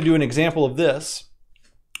 so we're going to do an example of this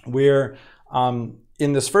where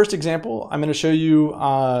in this first example, I'm going to show you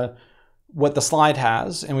what the slide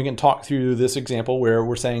has, and we can talk through this example where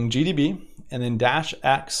we're saying GDB and then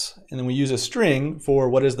 -x, and then we use a string for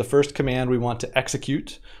what is the first command we want to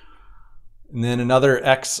execute, and then another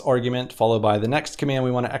x argument followed by the next command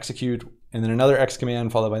we want to execute, and then another x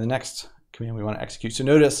command followed by the next command we want to execute. So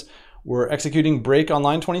notice we're executing break on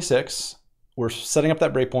line 26. We're setting up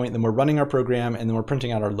that breakpoint, then we're running our program, and then we're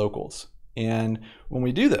printing out our locals. And when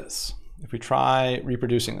we do this, if we try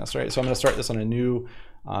reproducing this, right? So I'm going to start this on a new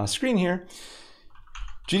screen here.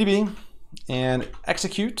 GDB and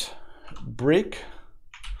execute break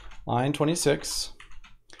line 26,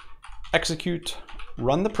 execute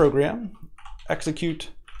run the program, execute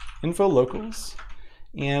info locals,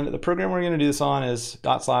 and the program we're going to do this on is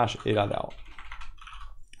 /a.out.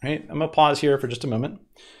 Right? I'm going to pause here for just a moment.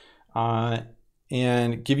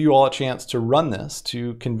 And give you all a chance to run this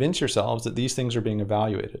to convince yourselves that these things are being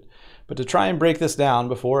evaluated. But to try and break this down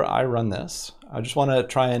before I run this, I just want to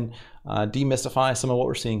try and demystify some of what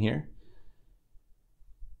we're seeing here.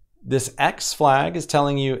 This X flag is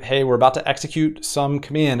telling you, hey, we're about to execute some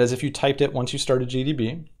command as if you typed it once you started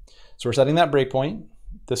GDB. So we're setting that breakpoint.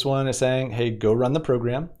 This one is saying, hey, go run the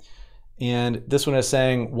program. And this one is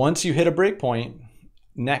saying, once you hit a breakpoint,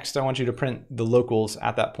 next I want you to print the locals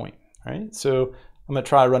at that point. All right, so I'm going to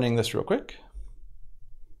try running this real quick.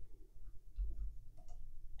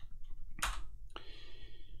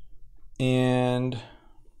 And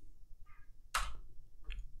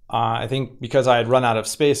I think because I had run out of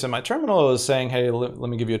space in my terminal, it was saying, hey, let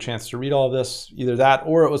me give you a chance to read all of this. Either that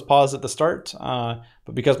or it was paused at the start.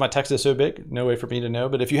 But because my text is so big, no way for me to know.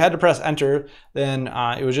 But if you had to press enter, then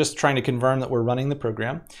it was just trying to confirm that we're running the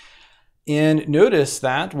program. And notice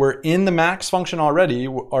that we're in the max function already.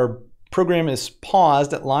 Our program is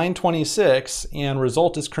paused at line 26 and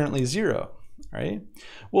result is currently 0, right?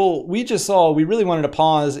 Well, we just saw we really wanted to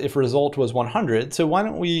pause if result was 100. So why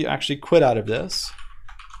don't we actually quit out of this?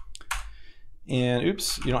 And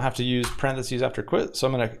oops, you don't have to use parentheses after quit. So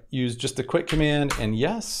I'm going to use just the quit command and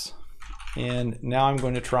yes. And now I'm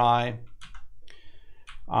going to try,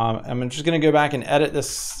 I'm just going to go back and edit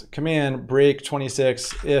this command, break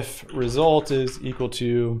 26 if result is equal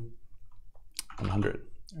to 100,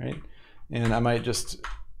 right? And I might just,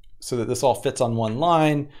 so that this all fits on one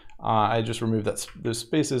line, I just remove those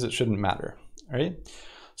spaces. It shouldn't matter, right?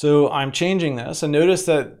 So I'm changing this, and notice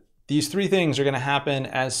that these three things are going to happen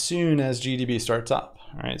as soon as GDB starts up.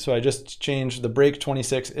 All right, so I just changed the break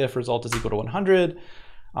 26 if result is equal to 100.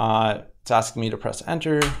 It's asking me to press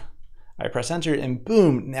enter. I press enter, and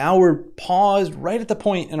boom, now we're paused right at the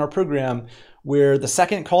point in our program where the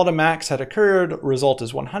second call to max had occurred, result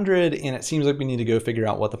is 100, and it seems like we need to go figure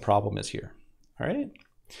out what the problem is here. All right,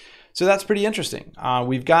 so that's pretty interesting.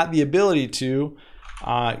 We've got the ability to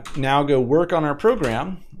now go work on our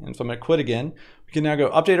program, and so I'm going to quit again. We can now go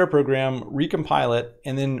update our program, recompile it,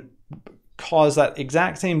 and then cause that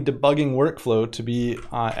exact same debugging workflow to be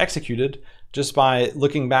executed just by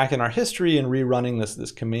looking back in our history and rerunning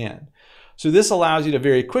this command. So this allows you to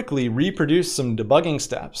very quickly reproduce some debugging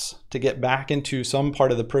steps to get back into some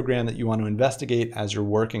part of the program that you want to investigate as you're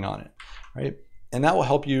working on it, right? And that will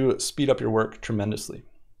help you speed up your work tremendously.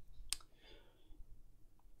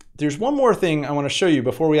 There's one more thing I want to show you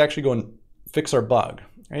before we actually go and fix our bug,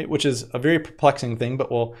 right? Which is a very perplexing thing,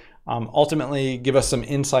 but will ultimately give us some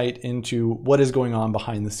insight into what is going on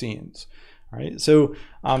behind the scenes. All right, so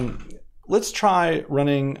let's try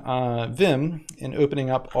running Vim and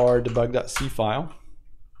opening up our debug.c file.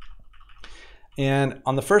 And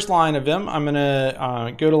on the first line of Vim, I'm going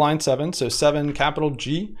to go to line 7, so 7 capital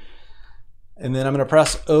G. And then I'm going to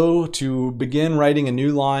press O to begin writing a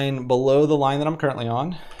new line below the line that I'm currently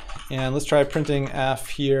on. And let's try printing F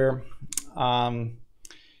here. And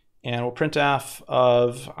we'll print F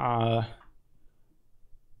of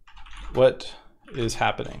what is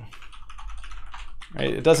happening.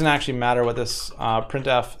 Right? It doesn't actually matter what this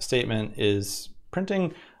printf statement is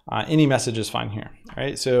printing. Any message is fine here.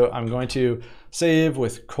 Right? So I'm going to save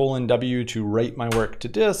with :W to write my work to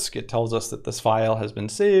disk. It tells us that this file has been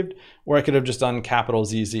saved, or I could have just done capital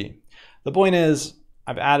ZZ. The point is,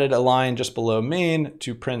 I've added a line just below main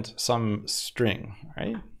to print some string.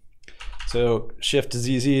 Right? So Shift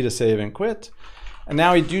ZZ to save and quit. And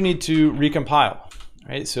now we do need to recompile.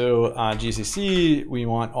 Right? So GCC, we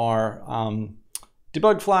want our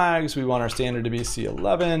debug flags, we want our standard to be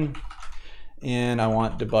C11, and I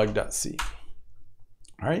want debug.c.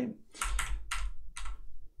 All right.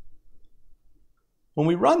 When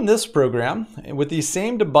we run this program with these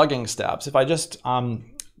same debugging steps, if I just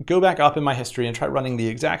go back up in my history and try running the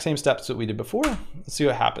exact same steps that we did before, let's see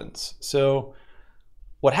what happens. So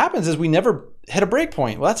what happens is we never hit a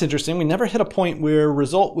breakpoint. Well, that's interesting. We never hit a point where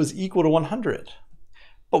result was equal to 100.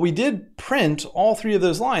 But we did print all three of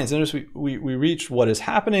those lines. Notice we reached what is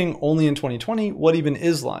happening only in 2020, what even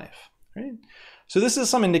is life, right? So this is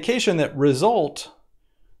some indication that result,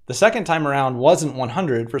 the second time around, wasn't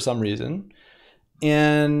 100 for some reason,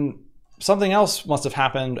 and something else must have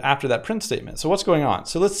happened after that print statement. So what's going on?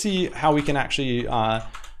 So let's see how we can actually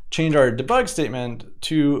change our debug statement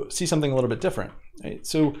to see something a little bit different, right?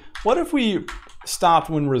 So what if we stopped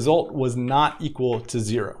when result was not equal to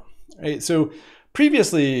 0, right? So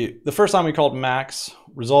previously, the first time we called max,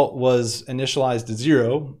 result was initialized to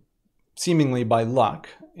 0, seemingly by luck.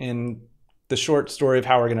 And the short story of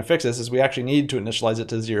how we're going to fix this is we actually need to initialize it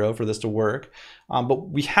to 0 for this to work, but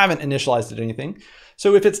we haven't initialized it to anything.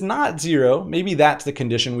 So if it's not 0, maybe that's the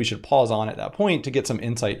condition we should pause on at that point to get some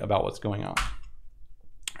insight about what's going on.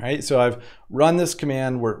 All right, so I've run this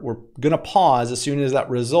command. We're going to pause as soon as that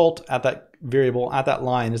result at that variable, at that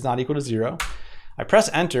line, is not equal to 0. I press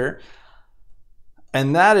enter.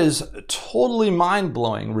 And that is totally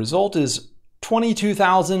mind-blowing. Result is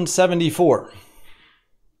 22,074.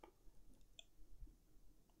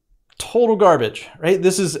 Total garbage, right?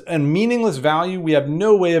 This is a meaningless value we have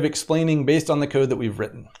no way of explaining based on the code that we've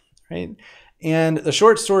written, right? And the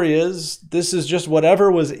short story is, this is just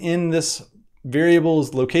whatever was in this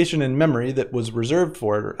variable's location in memory that was reserved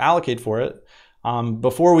for it or allocated for it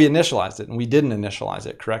before we initialized it, and we didn't initialize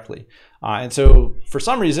it correctly. And so for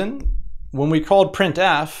some reason, when we called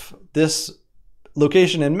printf, this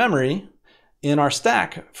location in memory in our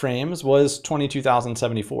stack frames was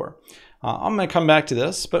 22,074. I'm going to come back to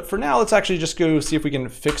this, but for now, let's actually just go see if we can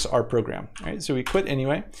fix our program. Right? So we quit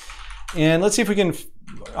anyway, and let's see if we can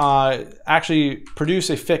actually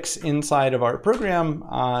produce a fix inside of our program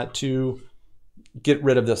to get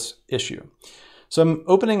rid of this issue. So I'm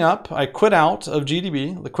opening up, I quit out of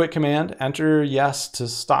GDB, the quit command, enter yes to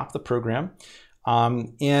stop the program.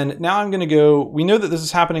 And now I'm going to go, we know that this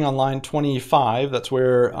is happening on line 25. That's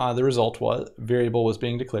where the result variable was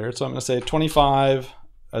being declared. So I'm going to say 25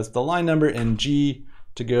 as the line number and G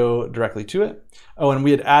to go directly to it. Oh, and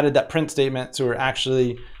we had added that print statement. So we're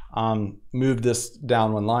actually moved this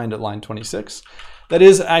down one line to line 26. That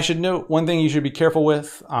is, I should note, one thing you should be careful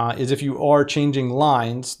with is if you are changing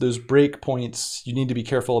lines, those breakpoints, you need to be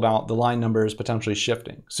careful about the line numbers potentially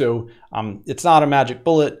shifting. So it's not a magic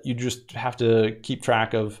bullet. You just have to keep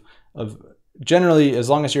track of generally, as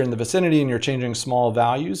long as you're in the vicinity and you're changing small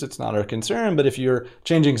values, it's not a concern. But if you're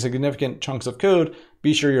changing significant chunks of code,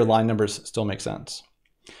 be sure your line numbers still make sense.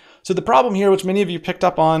 So the problem here, which many of you picked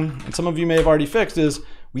up on, and some of you may have already fixed, is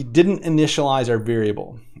we didn't initialize our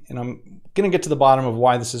variable. And I'm going to get to the bottom of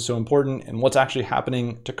why this is so important and what's actually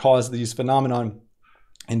happening to cause these phenomenon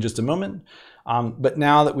in just a moment. But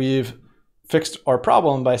now that we've fixed our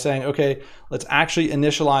problem by saying, okay, let's actually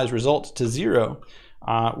initialize result to 0,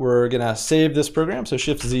 we're going to save this program, so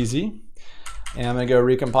Shift-ZZ, and I'm going to go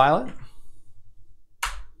recompile it.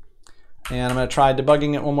 And I'm going to try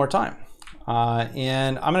debugging it one more time.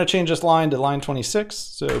 And I'm going to change this line to line 26.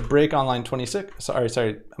 So break on line 26. Sorry.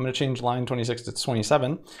 I'm going to change line 26 to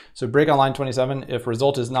 27. So break on line 27 if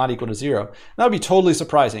result is not equal to 0. That would be totally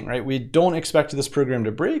surprising, right? We don't expect this program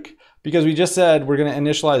to break because we just said we're going to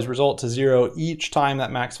initialize result to 0 each time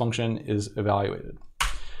that max function is evaluated.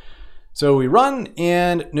 So we run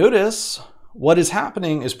and notice what is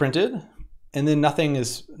happening is printed, and then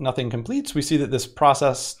nothing completes. We see that this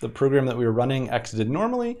process, the program that we were running, exited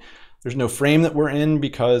normally. There's no frame that we're in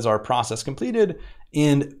because our process completed,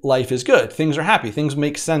 and life is good. Things are happy. Things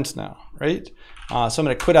make sense now, right? So I'm going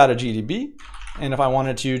to quit out of GDB, and if I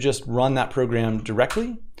wanted to just run that program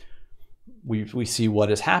directly, we see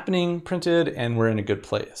what is happening printed, and we're in a good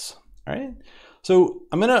place, all right? So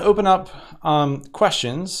I'm going to open up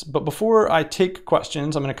questions, but before I take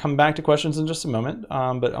questions, I'm going to come back to questions in just a moment,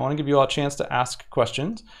 but I want to give you all a chance to ask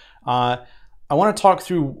questions. I want to talk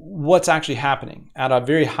through what's actually happening at a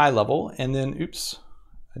very high level, and then, oops,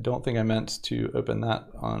 I don't think I meant to open that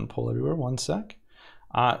on Poll Everywhere. One sec.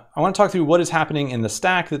 I want to talk through what is happening in the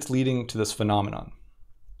stack that's leading to this phenomenon.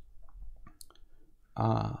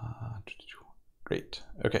 Great.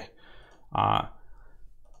 Okay.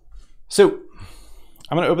 So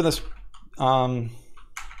I'm going to open this. I'm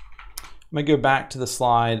going to go back to the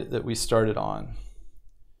slide that we started on.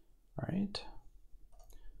 All right.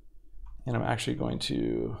 And I'm actually going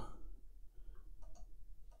to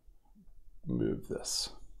move this.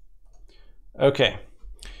 Okay.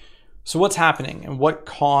 So what's happening and what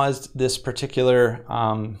caused this particular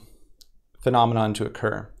phenomenon to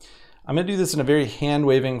occur? I'm going to do this in a very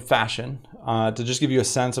hand-waving fashion to just give you a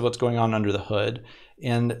sense of what's going on under the hood.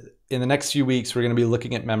 And in the next few weeks, we're going to be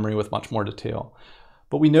looking at memory with much more detail.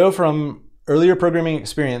 But we know from earlier programming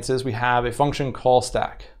experiences, we have a function call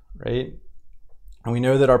stack, right? And we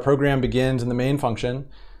know that our program begins in the main function,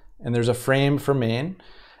 and there's a frame for main.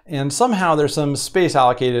 And somehow there's some space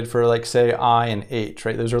allocated for, like, say, I and H,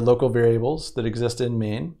 right? Those are local variables that exist in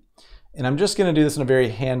main. And I'm just going to do this in a very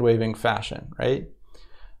hand-waving fashion, right?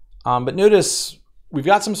 But notice we've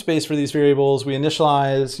got some space for these variables. We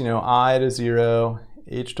initialize, I to 0,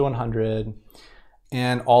 H to 100,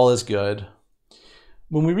 and all is good.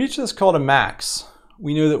 When we reach this call to max,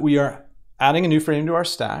 we know that we are adding a new frame to our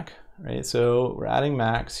stack, right? So we're adding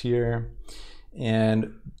max here,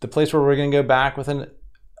 and the place where we're going to go back with an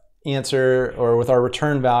answer or with our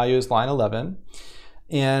return value is line 11.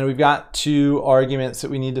 And we've got two arguments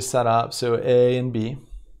that we need to set up, so A and B.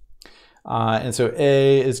 And so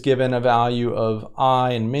A is given a value of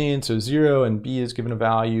I in main, so 0, and B is given a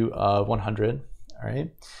value of 100, all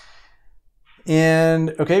right?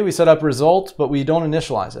 And okay, we set up result, but we don't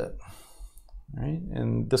initialize it, all right?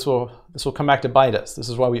 And this will come back to bite us. This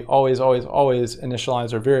is why we always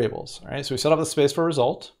initialize our variables, all right? So we set up the space for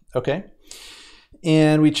result, okay?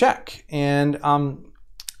 And we check, and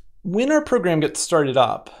when our program gets started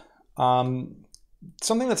up,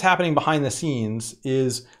 something that's happening behind the scenes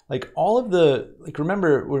is like all of the, like,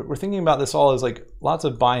 remember, we're thinking about this all as like lots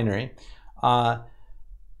of binary.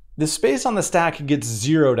 The space on the stack gets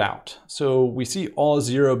zeroed out. So we see all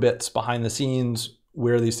 0 bits behind the scenes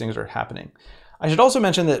where these things are happening. I should also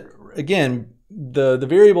mention that, again, the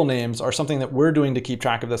variable names are something that we're doing to keep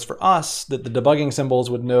track of this for us, that the debugging symbols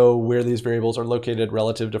would know where these variables are located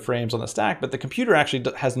relative to frames on the stack, but the computer actually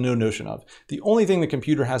has no notion of. The only thing the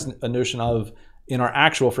computer has a notion of in our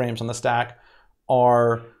actual frames on the stack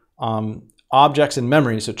are objects in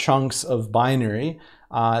memory, so chunks of binary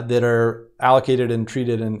that are allocated and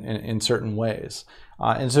treated in certain ways.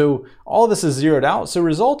 And so all of this is zeroed out. So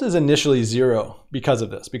result is initially 0 because of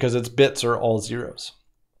this, because its bits are all zeros.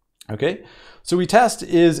 Okay, so we test,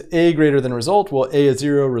 is A greater than result? Well, A is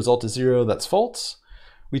 0, result is 0, that's false.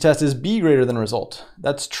 We test, is B greater than result?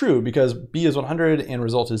 That's true because B is 100 and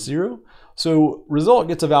result is 0. So result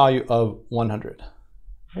gets a value of 100,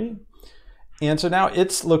 right? And so now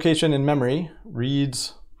its location in memory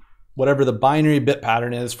reads whatever the binary bit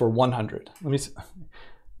pattern is for 100. Let me see.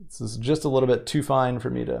 This is just a little bit too fine for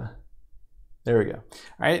me to, there we go. All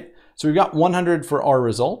right, so we've got 100 for our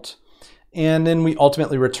result, and then we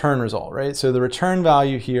ultimately return result, right? So the return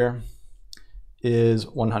value here is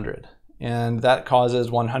 100, and that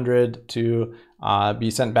causes 100 to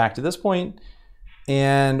be sent back to this point,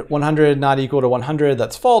 and 100 not equal to 100,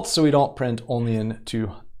 that's false, so we don't print only into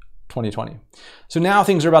 2020. So now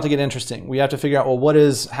things are about to get interesting. We have to figure out, well, what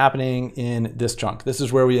is happening in this chunk? This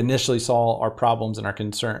is where we initially saw our problems and our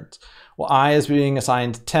concerns. Well, I is being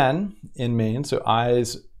assigned 10 in main, so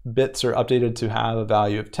i's bits are updated to have a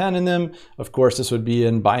value of 10 in them. Of course, this would be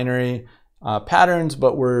in binary patterns,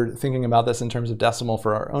 but we're thinking about this in terms of decimal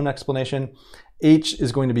for our own explanation. H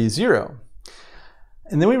is going to be 0.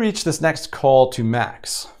 And then we reach this next call to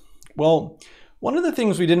max. Well, one of the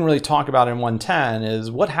things we didn't really talk about in 110 is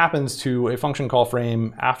what happens to a function call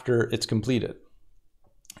frame after it's completed.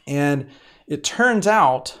 And it turns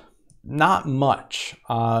out not much.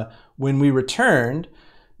 When we returned,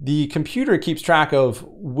 the computer keeps track of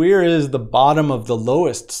where is the bottom of the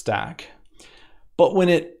lowest stack. But when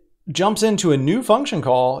it jumps into a new function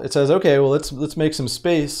call, it says, okay, well, let's make some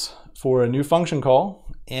space for a new function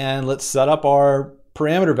call, and let's set up our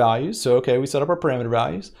parameter values. So, okay, we set up our parameter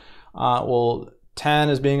values. Well, 10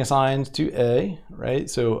 is being assigned to A, right?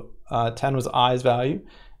 So 10 was i's value,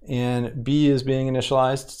 and B is being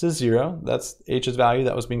initialized to 0. That's H's value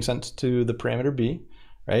that was being sent to the parameter B,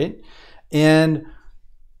 right? And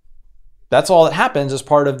that's all that happens as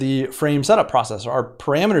part of the frame setup process. Our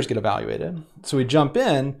parameters get evaluated. So we jump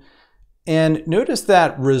in, and notice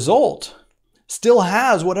that result still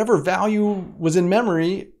has whatever value was in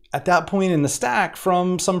memory at that point in the stack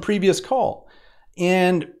from some previous call.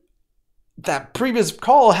 And that previous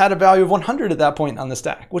call had a value of 100 at that point on the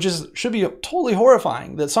stack, which should be totally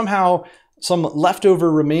horrifying, that somehow some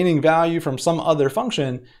leftover remaining value from some other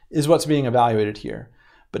function is what's being evaluated here.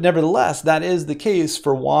 But nevertheless, that is the case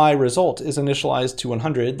for why result is initialized to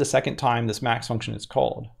 100 the second time this max function is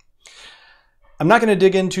called. I'm not going to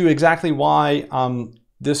dig into exactly why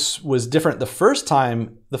this was different the first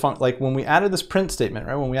time, like when we added this print statement,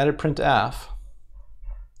 right? When we added printf,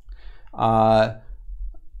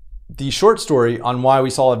 the short story on why we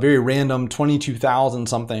saw a very random 22,000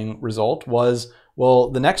 something result was, well,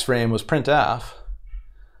 the next frame was printf,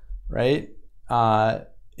 right?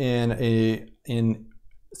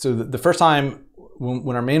 So the first time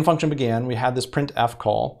when our main function began, we had this printf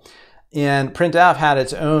call, and printf had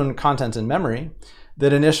its own contents in memory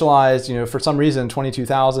that initialized, for some reason,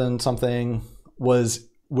 22,000 something was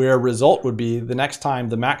where result would be the next time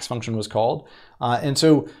the max function was called. And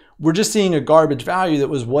so we're just seeing a garbage value that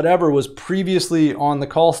was whatever was previously on the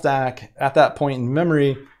call stack at that point in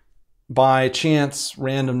memory by chance,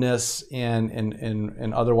 randomness,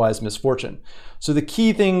 and otherwise misfortune. So the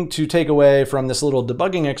key thing to take away from this little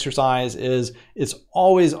debugging exercise is it's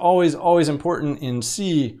always, always, always important in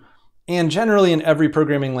C and generally in every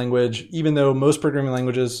programming language, even though most programming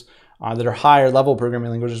languages that are higher level programming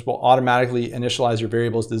languages will automatically initialize your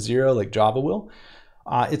variables to 0 like Java will.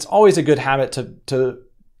 It's always a good habit to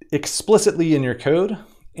explicitly in your code,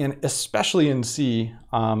 and especially in C,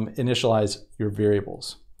 initialize your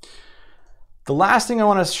variables. The last thing I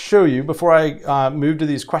want to show you before I move to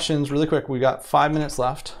these questions really quick, we got 5 minutes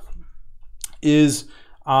left, is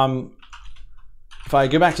if I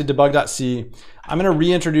go back to debug.c, I'm going to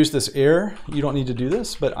reintroduce this error. You don't need to do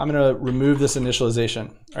this, but I'm going to remove this initialization.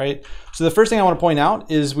 All right. So the first thing I want to point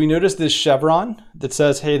out is we notice this chevron that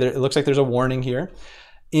says, hey, it looks like there's a warning here.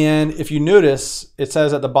 And if you notice, it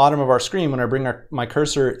says at the bottom of our screen, when I bring my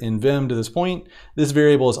cursor in Vim to this point, this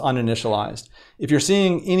variable is uninitialized. If you're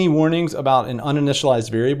seeing any warnings about an uninitialized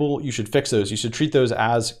variable, you should fix those. You should treat those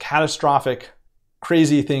as catastrophic,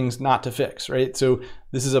 crazy things not to fix, right? So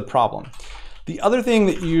this is a problem. The other thing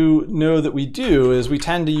that you know that we do is we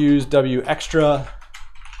tend to use W extra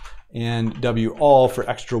and W all for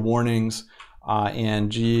extra warnings,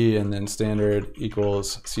 and G and then standard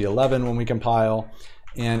equals C11 when we compile.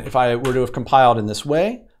 And if I were to have compiled in this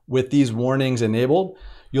way with these warnings enabled,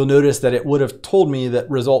 you'll notice that it would have told me that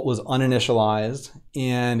result was uninitialized,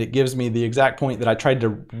 and it gives me the exact point that I tried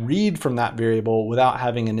to read from that variable without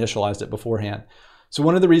having initialized it beforehand. So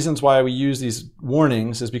one of the reasons why we use these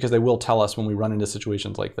warnings is because they will tell us when we run into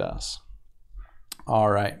situations like this. All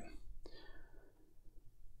right.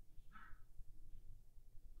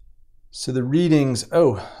 So the readings,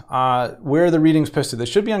 where are the readings posted? They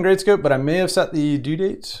should be on Gradescope, but I may have set the due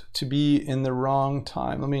date to be in the wrong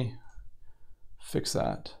time. Let me fix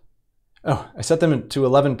that. Oh, I set them to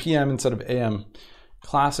 11 p.m. instead of a.m.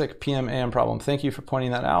 Classic PM AM problem. Thank you for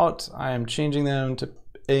pointing that out. I am changing them to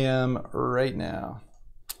AM right now.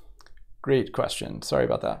 Great question. Sorry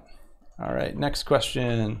about that. All right, next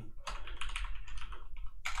question.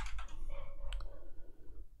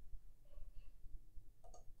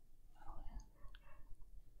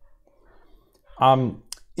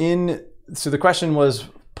 So the question was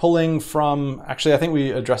pulling from, actually, I think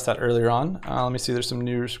we addressed that earlier on. Let me see, there's some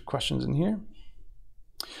new questions in here.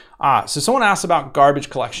 So someone asked about garbage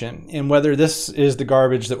collection and whether this is the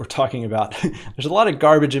garbage that we're talking about. There's a lot of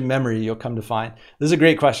garbage in memory you'll come to find. This is a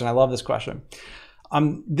great question. I love this question.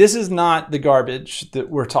 This is not the garbage that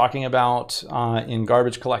we're talking about in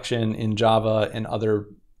garbage collection in Java and other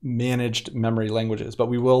managed memory languages, but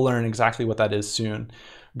we will learn exactly what that is soon.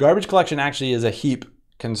 Garbage collection actually is a heap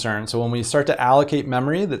concern. So when we start to allocate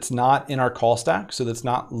memory that's not in our call stack, so that's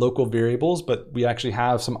not local variables, but we actually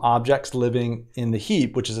have some objects living in the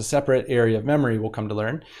heap, which is a separate area of memory we'll come to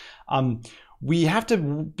learn, we have to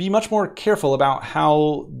be much more careful about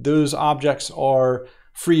how those objects are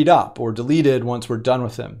freed up or deleted once we're done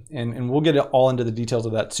with them. And we'll get all into the details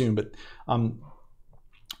of that soon, but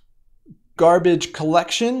garbage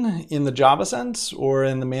collection in the Java sense or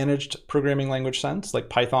in the managed programming language sense, like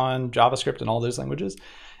Python, JavaScript, and all those languages,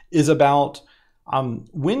 is about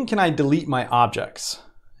when can I delete my objects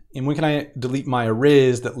and when can I delete my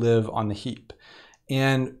arrays that live on the heap?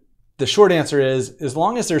 And the short answer is, as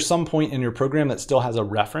long as there's some point in your program that still has a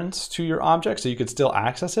reference to your object so you could still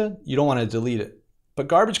access it, you don't want to delete it. But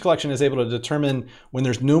garbage collection is able to determine when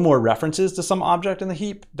there's no more references to some object in the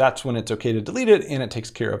heap, that's when it's okay to delete it, and it takes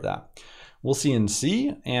care of that. We'll see in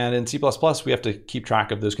C, and in C++, we have to keep track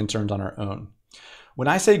of those concerns on our own. When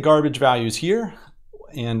I say garbage values here,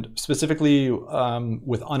 and specifically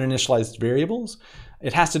with uninitialized variables,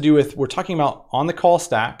 it has to do with, we're talking about on the call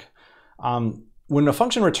stack. When a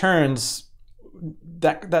function returns,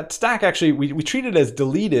 that stack actually, we treat it as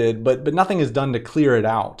deleted, but nothing is done to clear it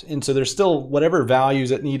out. And so there's still whatever values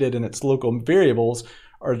it needed in its local variables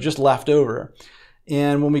are just left over.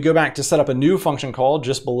 And when we go back to set up a new function call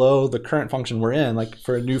just below the current function we're in, like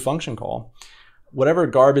for a new function call, whatever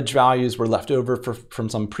garbage values were left over from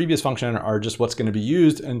some previous function are just what's going to be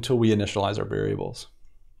used until we initialize our variables.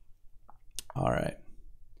 All right.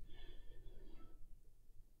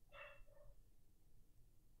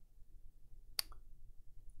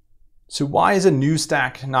 So why is a new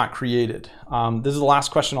stack not created? This is the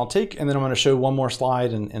last question I'll take, and then I'm going to show one more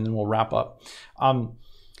slide and then we'll wrap up.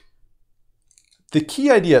 The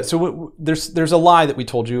key idea, so there's a lie that we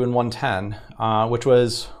told you in 110, which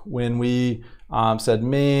was when we said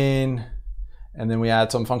main, and then we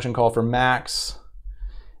had some function call for max,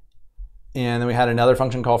 and then we had another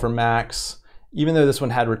function call for max. Even though this one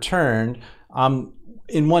had returned,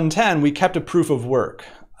 in 110 we kept a proof of work,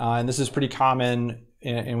 and this is pretty common.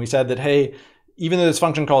 And we said that, hey, even though this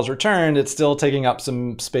function call is returned, it's still taking up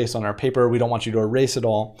some space on our paper. We don't want you to erase it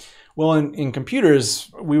all. Well, in computers,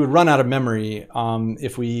 we would run out of memory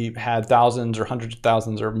if we had thousands or hundreds of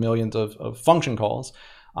thousands or millions of function calls,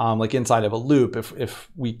 like inside of a loop, if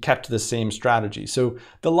we kept the same strategy. So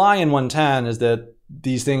the lie in 110 is that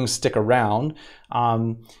these things stick around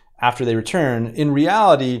after they return. In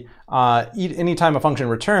reality, anytime a function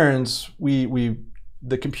returns,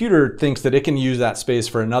 the computer thinks that it can use that space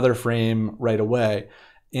for another frame right away.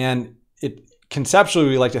 And conceptually,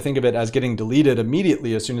 we like to think of it as getting deleted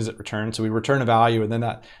immediately as soon as it returns. So we return a value and then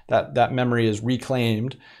that memory is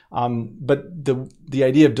reclaimed. But the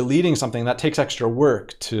idea of deleting something, that takes extra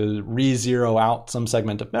work to re-zero out some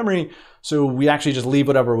segment of memory. So we actually just leave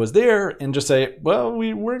whatever was there and just say, well,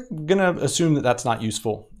 we're gonna assume that that's not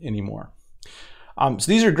useful anymore. So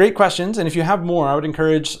these are great questions, and if you have more, I would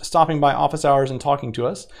encourage stopping by office hours and talking to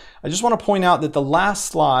us. I just want to point out that the last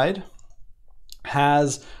slide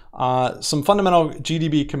has some fundamental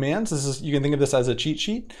GDB commands. You can think of this as a cheat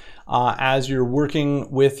sheet. As you're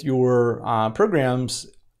working with your programs,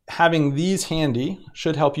 having these handy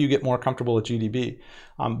should help you get more comfortable with GDB.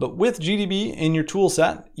 But with GDB in your tool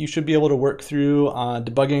set, you should be able to work through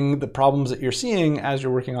debugging the problems that you're seeing as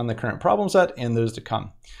you're working on the current problem set and those to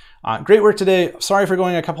come. Great work today. Sorry for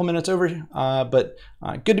going a couple minutes over, but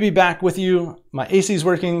good to be back with you. My AC is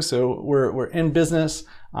working, so we're in business,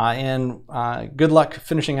 and good luck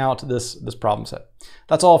finishing out this problem set.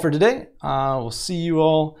 That's all for today. We'll see you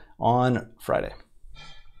all on Friday.